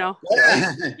 You know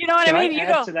what I mean?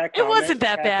 It wasn't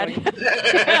that bad.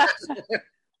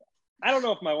 I don't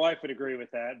know if my wife would agree with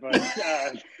that, but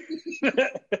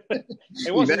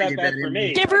it wasn't that bad for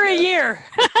me. Give her a year.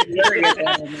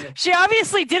 She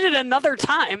obviously did it another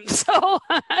time. So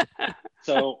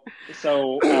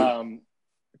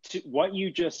to what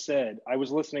you just said, I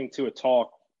was listening to a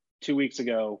talk 2 weeks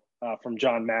ago from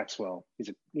John Maxwell.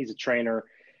 He's a trainer.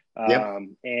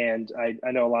 And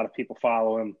I know a lot of people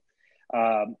follow him.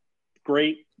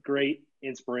 Great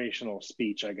inspirational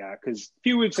speech I got, because a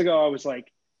few weeks ago I was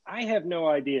like, I have no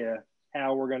idea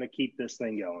how we're going to keep this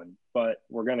thing going, but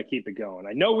we're going to keep it going.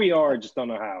 I know we are, just don't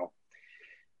know how.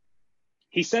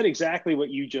 He said exactly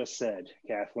what you just said,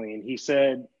 Kathleen. He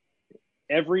said,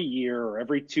 every year or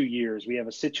every 2 years, we have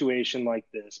a situation like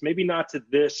this, maybe not to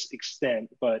this extent,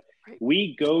 but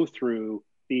we go through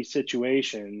these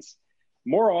situations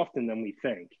more often than we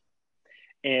think.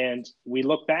 And we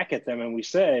look back at them and we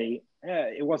say,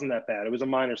 it wasn't that bad. It was a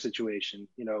minor situation.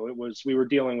 We were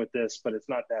dealing with this, but it's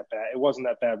not that bad. It wasn't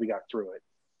that bad. We got through it.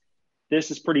 This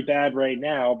is pretty bad right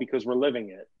now because we're living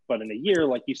it. But in a year,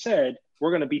 like you said, we're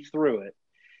going to be through it.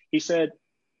 He said,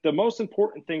 the most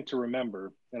important thing to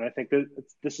remember, and I think that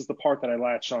this is the part that I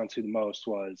latched on to the most,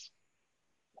 was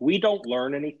we don't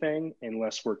learn anything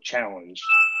unless we're challenged.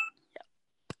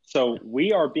 So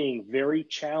we are being very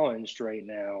challenged right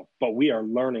now, but we are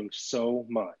learning so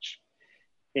much.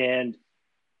 And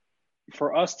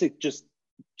for us to just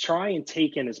try and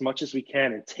take in as much as we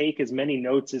can and take as many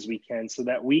notes as we can so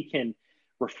that we can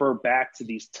refer back to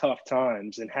these tough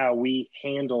times and how we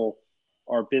handle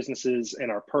our businesses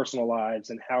and our personal lives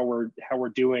and how we're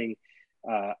doing,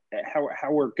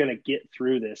 how we're going to get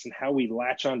through this and how we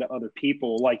latch onto other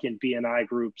people, like in BNI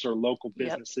groups or local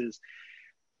businesses. Yep.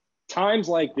 Times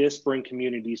like this bring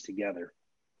communities together.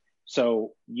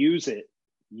 So use it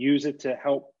to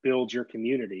help build your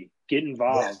community. Get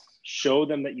involved. Show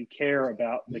them that you care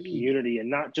about the community and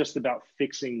not just about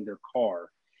fixing their car.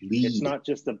 It's not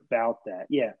just about that.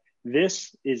 Yeah.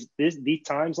 The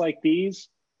times like these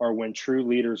are when true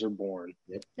leaders are born.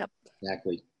 Yep.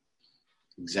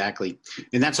 Exactly.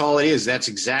 And that's all it is. That's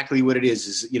exactly what it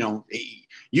is,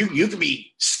 you can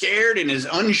be scared and as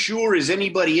unsure as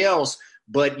anybody else,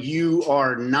 but you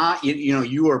are not,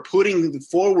 you are putting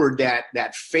forward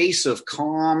that face of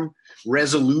calm,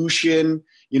 resolution,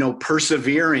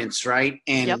 perseverance, right?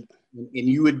 And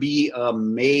you would be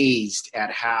amazed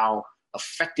at how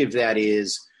effective that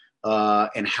is,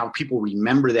 and how people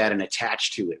remember that and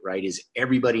attach to it, right? Is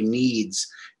everybody needs,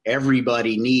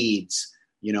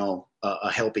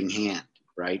 a helping hand,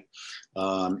 right?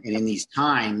 And in these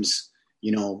times,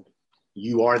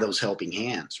 you are those helping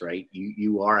hands, right?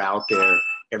 You are out there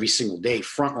every single day,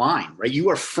 frontline, right? You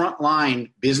are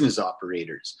frontline business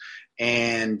operators,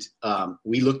 and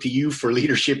we look to you for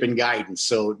leadership and guidance.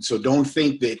 So don't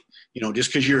think that just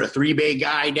because you're a 3-bay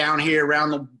guy down here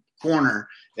around the corner,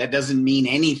 that doesn't mean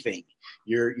anything.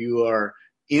 You are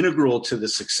integral to the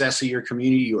success of your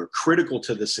community. You are critical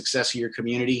to the success of your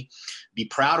community. Be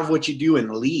proud of what you do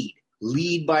and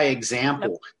lead by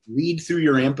example, lead through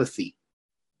your empathy.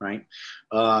 Right.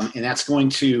 And it's going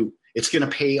to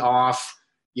pay off,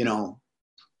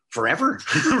 forever,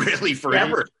 really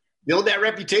forever. Right. Build that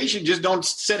reputation. Just don't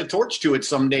set a torch to it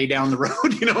someday down the road,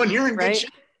 and you're in good shape.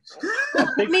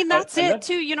 I mean, that's it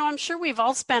too. I'm sure we've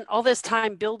all spent all this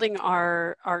time building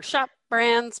our shop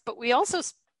brands, but we also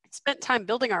spent time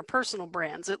building our personal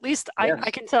brands. At least I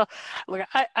can tell. Look,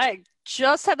 I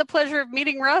just had the pleasure of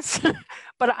meeting Russ,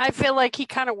 but I feel like he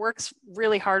kind of works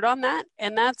really hard on that.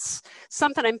 And that's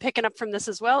something I'm picking up from this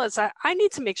as well, is I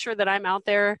need to make sure that I'm out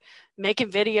there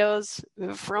making videos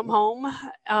from home,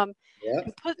 and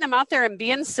putting them out there and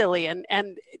being silly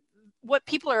and what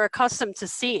people are accustomed to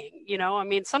seeing. I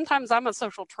mean, sometimes I'm a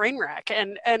social train wreck,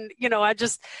 and I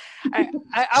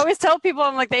always tell people,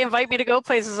 I'm like, they invite me to go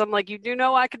places, I'm like, you do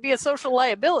know I could be a social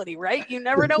liability, right? You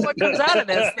never know what comes out of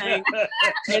this thing.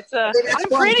 I'm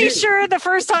pretty sure the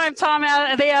first time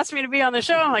they asked me to be on the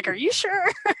show, I'm like, are you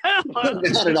sure?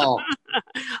 Not at all.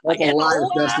 Like a lot of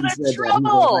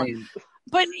trouble.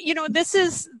 But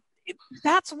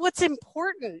that's what's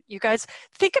important. You guys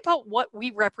think about what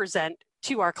we represent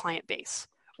to our client base.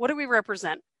 What do we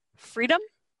represent? Freedom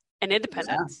and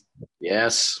independence.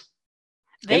 Yes.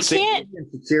 They can't.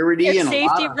 Security and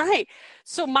safety, right.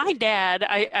 So my dad,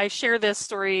 I share this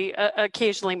story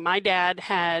occasionally. My dad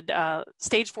had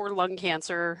stage 4 lung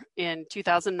cancer in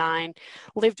 2009,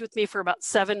 lived with me for about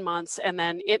 7 months, and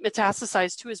then it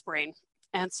metastasized to his brain.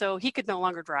 And so he could no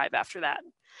longer drive after that.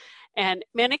 And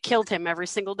man, it killed him every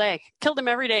single day. Killed him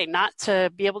every day not to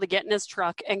be able to get in his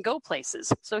truck and go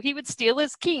places. So he would steal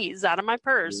his keys out of my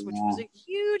purse, which was a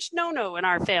huge no-no in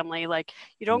our family. Like,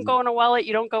 you don't go in a wallet,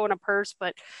 you don't go in a purse.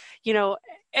 But,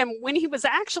 and when he was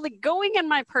actually going in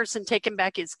my purse and taking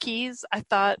back his keys, I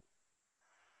thought,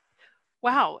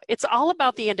 wow, it's all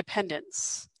about the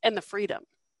independence and the freedom.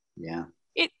 Yeah.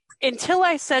 Until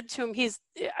I said to him,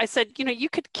 I said, you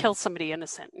could kill somebody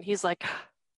innocent. And he's like,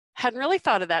 hadn't really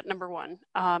thought of that, number one.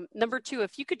 Number two,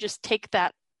 if you could just take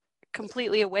that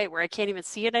completely away where I can't even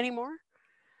see it anymore,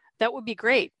 that would be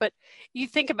great. But you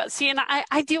think about, and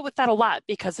I deal with that a lot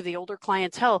because of the older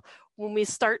clientele. When we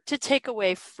start to take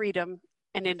away freedom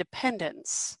and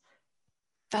independence,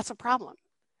 that's a problem.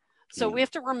 So we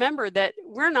have to remember that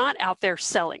we're not out there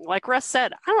selling. Like Russ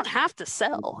said, I don't have to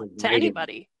sell to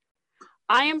anybody.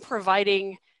 I am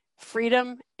providing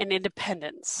freedom and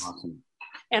independence. Awesome.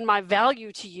 And my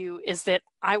value to you is that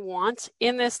I want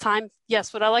in this time,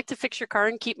 yes, would I like to fix your car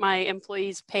and keep my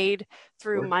employees paid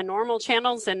through my normal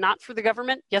channels and not through the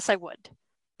government? Yes, I would.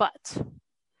 But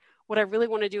what I really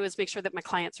want to do is make sure that my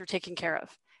clients are taken care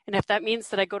of. And if that means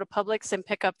that I go to Publix and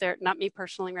pick up not me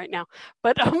personally right now,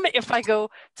 but if I go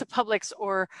to Publix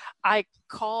or I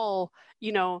call,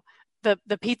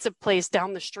 the pizza place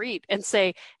down the street and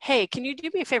say, hey, can you do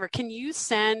me a favor? Can you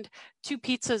send 2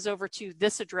 pizzas over to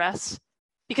this address?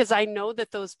 Because I know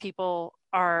that those people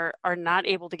are not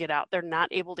able to get out. They're not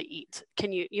able to eat.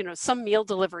 Can you, some meal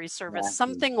delivery service,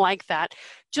 something like that,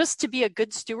 just to be a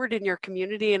good steward in your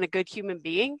community and a good human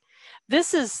being.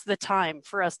 This is the time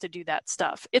for us to do that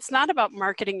stuff. It's not about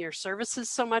marketing your services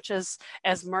so much as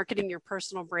marketing your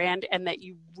personal brand, and that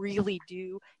you really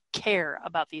do care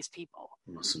about these people.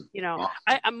 Awesome.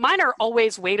 Mine are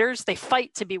always waiters. They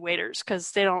fight to be waiters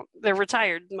because they're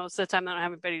retired most of the time. They don't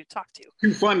have anybody to talk to.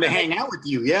 Too fun to hang out with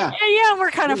you. Yeah. Yeah.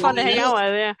 We're kind of fun to hang out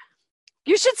with. Yeah.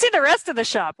 You should see the rest of the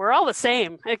shop. We're all the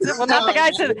same. Except, well, not the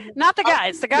guys. Not the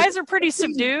guys. The guys are pretty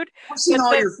subdued. I've seen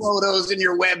all your photos and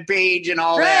your web page and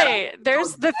all that. Right.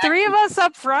 There's the three of us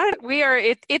up front. We are.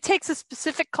 It takes a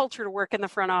specific culture to work in the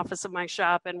front office of my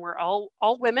shop, and we're all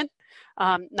women.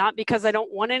 Not because I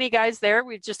don't want any guys there.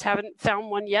 We just haven't found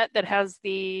one yet that has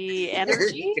the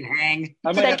energy. Can hang.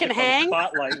 I might have to come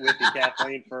spotlight with you,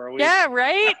 Kathleen, for a week. Yeah,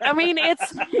 right. I mean,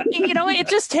 it's it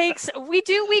just takes. We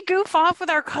goof off with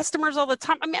our customers all the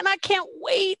time. I mean, I can't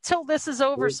wait till this is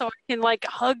over so I can like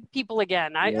hug people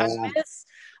again. I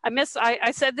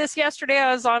said this yesterday.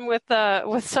 I was on with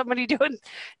somebody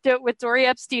with Dory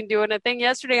Epstein doing a thing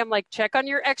yesterday. I'm like, check on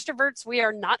your extroverts. We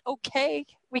are not okay.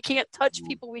 We can't touch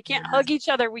people. We can't hug each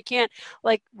other. We can't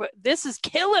this is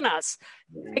killing us.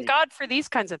 Thank God for these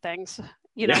kinds of things.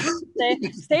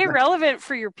 Stay relevant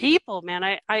for your people,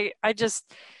 man. I just,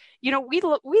 we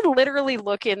literally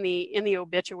look in the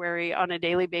obituary on a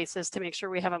daily basis to make sure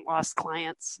we haven't lost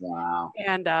clients. Wow.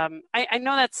 And I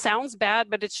know that sounds bad,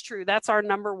 but it's true. That's our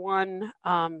number one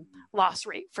loss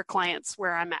rate for clients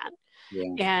where I'm at.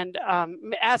 Yeah. And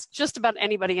ask just about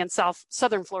anybody in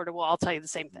Southern Florida will all tell you the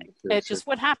same thing. Sure, it's just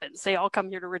what happens. They all come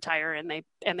here to retire and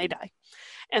they die.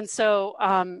 And so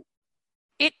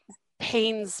it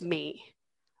pains me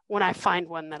when I find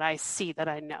one that I see that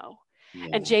I know. Yeah.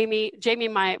 And Jamie,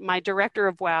 my director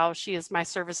of WOW, she is my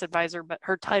service advisor, but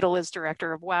her title is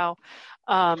director of WOW.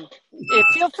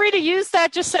 Feel free to use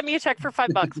that. Just send me a check for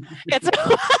 $5. It's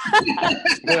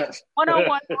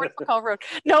 101 North McCall Road.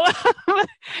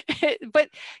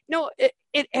 No,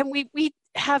 and we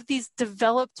have these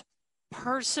developed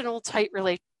personal tight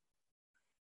relationships.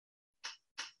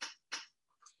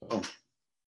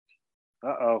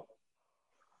 Uh-oh.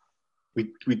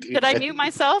 Did I mute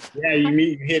myself? Yeah,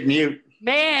 you hit mute.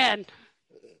 Man.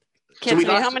 Can't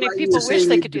tell you how many people wish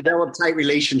they could do that. Develop tight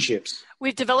relationships.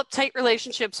 We've developed tight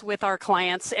relationships with our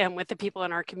clients and with the people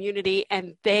in our community,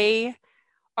 and they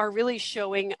are really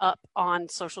showing up on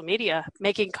social media,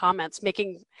 making comments,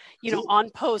 making,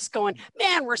 on posts going,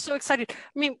 man, we're so excited. I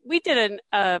mean, we did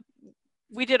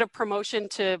a promotion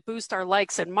to boost our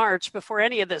likes in March before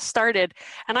any of this started.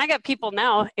 And I got people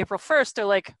now, April 1st, they're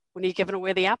like, when are you giving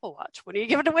away the Apple Watch? When are you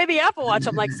giving away the Apple Watch?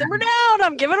 I'm like, simmer down.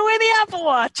 I'm giving away the Apple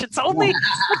Watch. It's only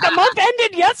the month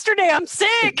ended yesterday. I'm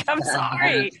sick. I'm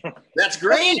sorry. That's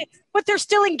great. But they're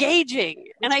still engaging.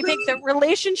 And I think that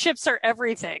relationships are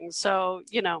everything. So,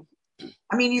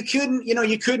 I mean, you couldn't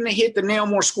have hit the nail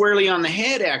more squarely on the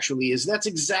head, actually, that's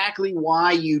exactly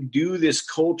why you do this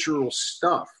cultural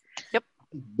stuff. Yep.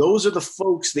 Those are the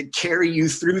folks that carry you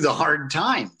through the hard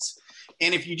times.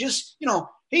 And if you just,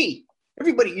 hey,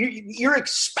 everybody, you're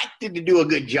expected to do a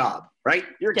good job, right?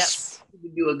 You're expected to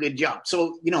do a good job.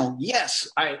 So, yes,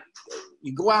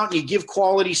 you go out and you give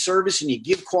quality service and you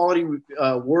give quality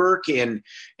work, and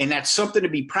that's something to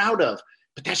be proud of.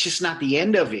 But that's just not the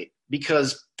end of it,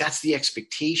 because that's the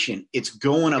expectation. It's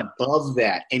going above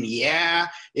that. And yeah,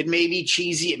 it may be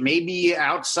cheesy. It may be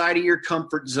outside of your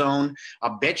comfort zone.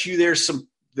 I'll bet you there's some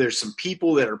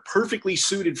people that are perfectly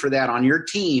suited for that on your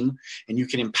team, and you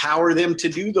can empower them to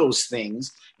do those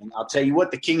things. And I'll tell you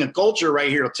what, the king of culture right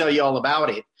here will tell you all about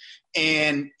it.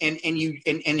 And you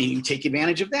take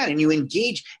advantage of that, and you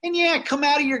engage, and come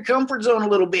out of your comfort zone a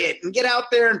little bit and get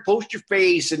out there and post your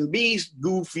face and be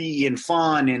goofy and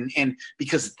fun, and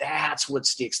because that's what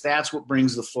sticks. That's what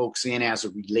brings the folks in as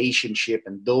a relationship,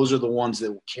 and those are the ones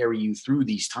that will carry you through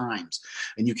these times,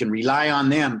 and you can rely on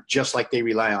them just like they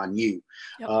rely on you.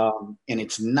 Yep. And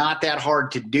it's not that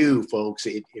hard to do, folks.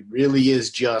 It really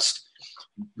is just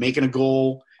making a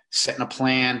goal, setting a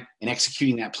plan, and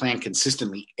executing that plan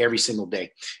consistently every single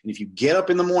day. And if you get up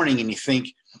in the morning and you think,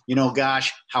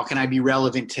 gosh, how can I be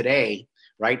relevant today,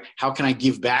 right? How can I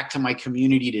give back to my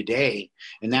community today?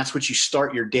 And that's what you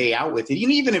start your day out with. And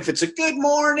even if it's a good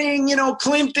morning,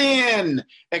 Clinton, !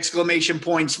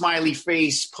 Smiley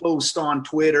face post on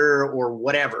Twitter or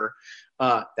whatever,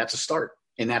 that's a start.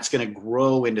 And that's going to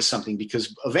grow into something,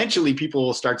 because eventually people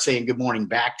will start saying good morning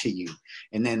back to you.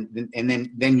 And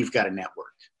then you've got a network.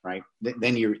 Right.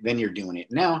 Then you're doing it.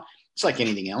 Now it's like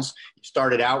anything else. You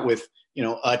started out with,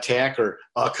 a tech or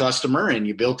a customer, and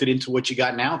you built it into what you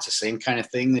got now. It's the same kind of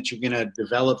thing that you're going to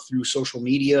develop through social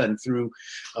media and through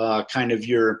kind of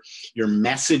your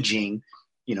messaging.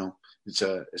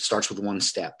 It starts with one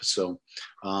step. So,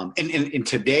 and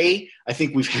today I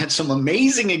think we've had some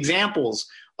amazing examples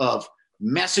of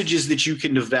messages that you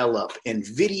can develop, and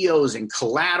videos and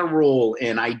collateral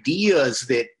and ideas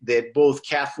that both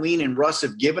Kathleen and Russ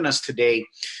have given us today,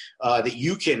 that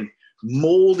you can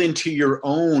mold into your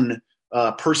own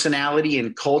personality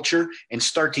and culture, and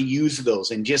start to use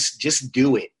those and just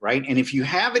do it, right? And if you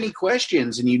have any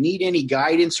questions and you need any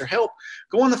guidance or help,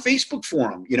 go on the Facebook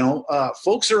forum.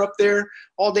 Folks are up there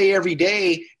all day, every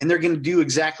day, and they're going to do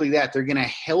exactly that. They're going to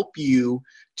help you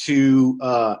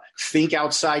to think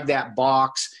outside that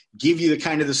box, give you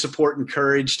the support and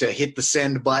courage to hit the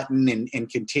send button and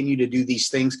continue to do these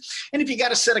things. And if you got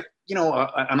to set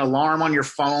an alarm on your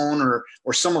phone or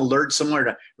some alert somewhere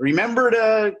to remember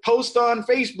to post on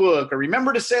Facebook or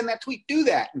remember to send that tweet, do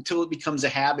that until it becomes a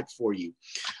habit for you.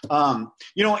 And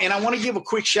I want to give a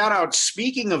quick shout out.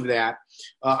 Speaking of that,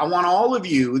 I want all of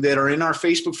you that are in our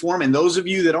Facebook forum, and those of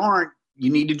you that aren't,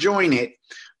 you need to join it.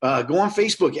 Go on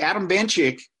Facebook. Adam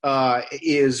Benchik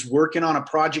is working on a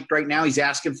project right now. He's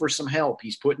asking for some help.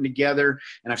 He's putting together,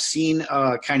 and I've seen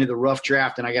kind of the rough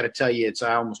draft, and I got to tell you,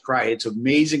 I almost cried. It's an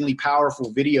amazingly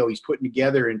powerful video he's putting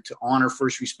together and to honor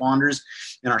first responders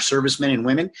and our servicemen and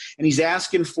women. And he's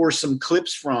asking for some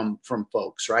clips from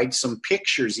folks, right? Some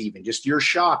pictures, even just your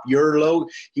shop, your logo.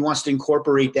 He wants to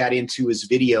incorporate that into his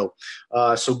video.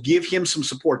 So give him some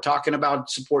support. Talking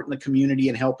about supporting the community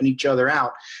and helping each other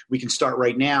out. We can start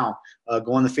right now.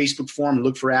 Go on the Facebook forum and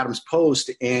look for Adam's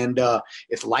post, and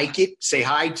if like it, say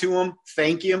hi to him,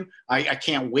 thank him. I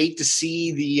can't wait to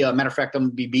see the matter of fact, I'm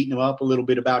going to be beating him up a little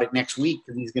bit about it next week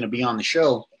because he's going to be on the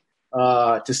show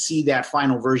to see that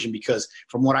final version, because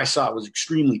from what I saw, it was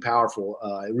extremely powerful.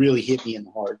 It really hit me in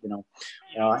the heart, and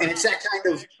it's that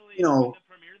kind of, We're going to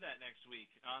premiere that next week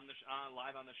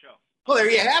live on the show. Well, there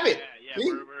you have it. Yeah.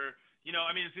 We're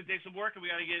it's going to take some work, and we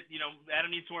got to get,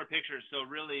 Adam needs some more pictures. So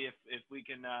really, if we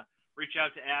can reach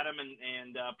out to Adam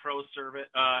and ProService,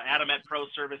 Adam at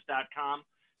ProService.com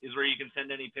is where you can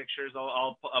send any pictures.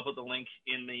 I'll put the link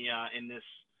in this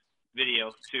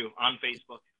video too on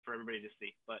Facebook for everybody to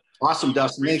see. But awesome,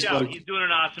 Dustin. Thanks, buddy. He's doing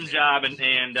an awesome job, and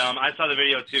I saw the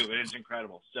video too, and it's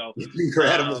incredible. So it's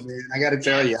incredible, man. I got to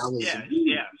tell you,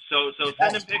 So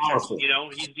send him pictures. Powerful.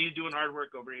 He's doing hard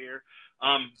work over here.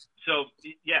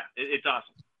 It's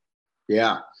awesome.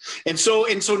 Yeah. And so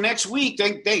next week,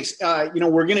 thanks.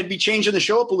 We're going to be changing the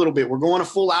show up a little bit. We're going a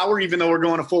full hour, even though we're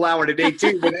going a full hour today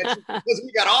too, but that's because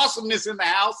we got awesomeness in the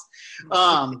house.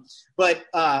 And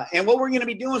what we're going to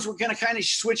be doing is we're going to kind of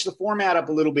switch the format up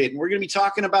a little bit, and we're going to be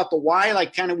talking about the why,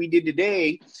 like kind of we did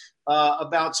today,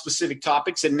 about specific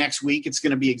topics. And next week, it's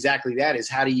going to be exactly that, is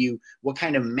what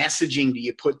kind of messaging do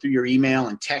you put through your email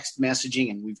and text messaging?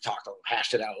 And we've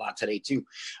hashed it out a lot today too.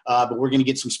 But we're going to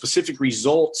get some specific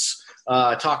results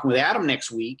talking with Adam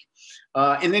next week.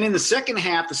 And then in the second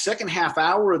half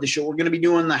hour of the show, we're going to be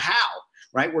doing the how,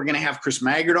 right? We're going to have Chris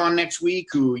Maggard on next week,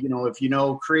 who, if you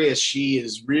know Chris, she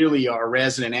is really our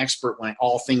resident expert when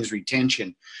all things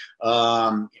retention.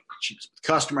 She's a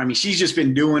customer. I mean, she's just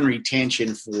been doing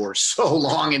retention for so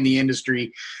long in the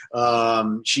industry.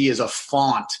 She is a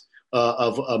font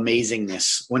of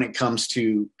amazingness when it comes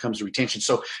to retention.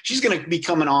 So she's going to be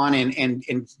coming on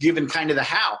and giving kind of the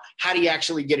how. How do you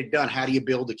actually get it done? How do you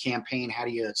build a campaign? How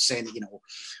do you send,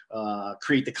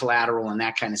 create the collateral and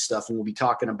that kind of stuff? And we'll be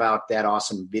talking about that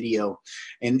awesome video.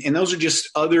 And those are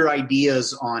just other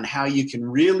ideas on how you can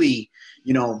really,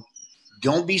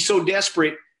 don't be so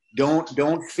desperate. Don't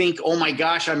think, oh my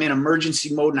gosh, I'm in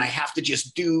emergency mode and I have to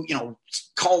just do,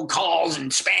 cold calls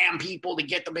and spam people to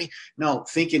get the. No,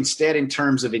 think instead in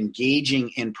terms of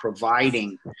engaging and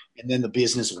providing, and then the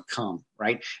business will come,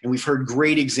 right? And we've heard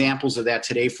great examples of that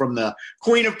today from the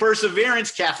Queen of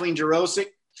Perseverance, Kathleen Jarosik,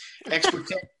 expert.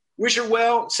 Wish her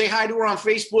well. Say hi to her on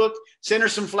Facebook. Send her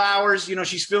some flowers.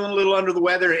 She's feeling a little under the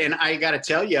weather. And I got to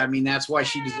tell you, I mean, that's why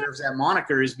she deserves that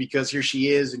moniker, is because here she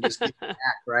is and just giving back,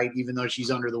 right? Even though she's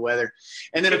under the weather.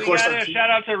 And then, of course, a shout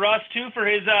out to Russ, too, for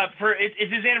his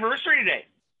it's his anniversary today.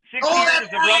 6 years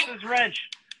of right. Russ's Wrench.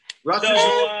 Let's do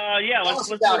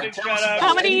a big shout out.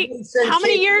 How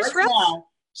many years, Russ?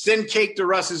 Send cake to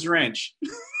Russ's Wrench.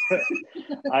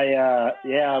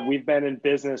 We've been in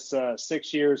business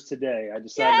 6 years today. I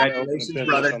decided to open business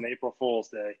brother. On April Fool's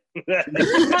Day.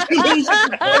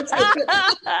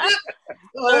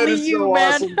 Only you, so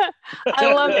man. Awesome.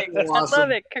 I love it. Awesome. I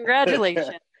love it. Congratulations.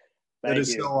 That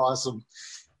is so awesome.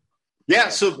 Yeah,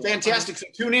 so fantastic. So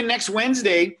tune in next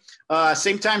Wednesday,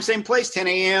 same time, same place, 10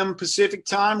 a.m. Pacific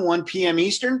time, 1 p.m.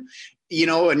 Eastern.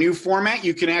 A new format.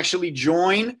 You can actually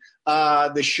join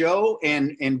the show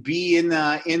and be in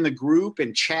the group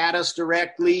and chat us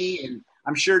directly. And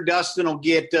I'm sure Dustin will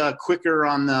get quicker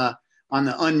on the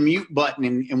unmute button,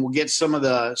 and we'll get some of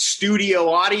the studio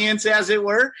audience, as it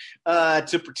were,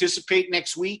 to participate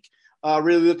next week.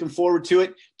 Really looking forward to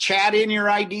it. Chat in your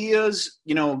ideas,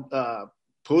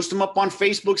 post them up on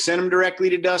Facebook, send them directly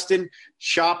to Dustin,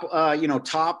 show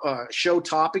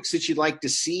topics that you'd like to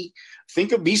see.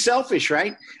 Be selfish,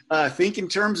 right? Think in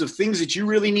terms of things that you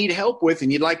really need help with,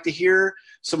 and you'd like to hear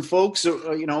some folks,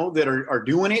 that are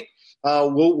doing it.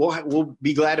 We'll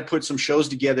be glad to put some shows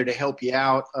together to help you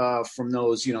out from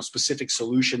those, specific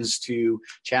solutions to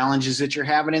challenges that you're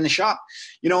having in the shop.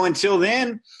 Until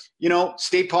then,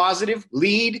 stay positive,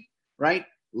 lead, right?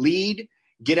 Lead,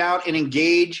 get out and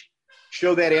engage,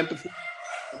 show that empathy.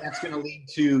 And that's going to lead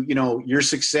to, your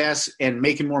success and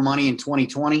making more money in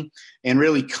 2020 and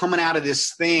really coming out of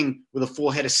this thing with a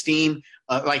full head of steam.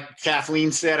 Like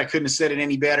Kathleen said, I couldn't have said it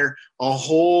any better, a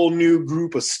whole new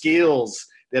group of skills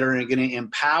that are going to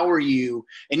empower you.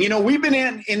 And, we've been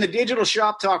in the Digital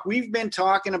Shop Talk, we've been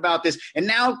talking about this, and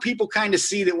now people kind of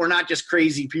see that we're not just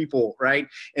crazy people, right?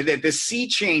 And that the sea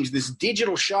change, this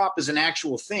digital shop is an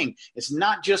actual thing. It's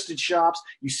not just in shops.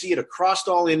 You see it across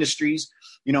all industries.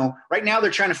 Right now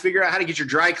they're trying to figure out how to get your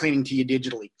dry cleaning to you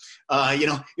digitally. You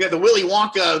have the Willy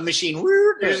Wonka machine.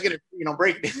 They're just going to,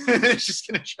 break it. It's just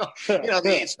going to show,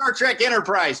 the Star Trek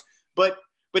Enterprise. But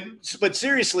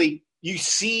seriously, you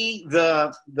see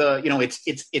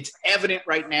it's evident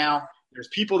right now. There's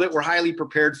people that were highly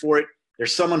prepared for it.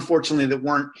 There's some, unfortunately, that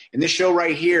weren't. And this show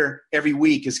right here every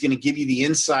week is going to give you the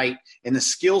insight and the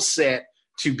skill set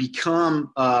to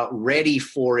become ready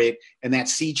for it and that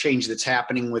sea change that's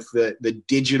happening with the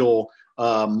digital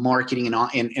marketing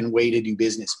and way to do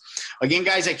business. Again,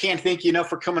 guys, I can't thank you enough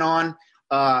for coming on.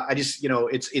 I just,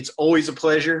 it's always a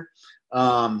pleasure.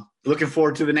 Looking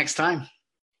forward to the next time.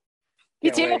 You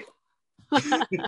too.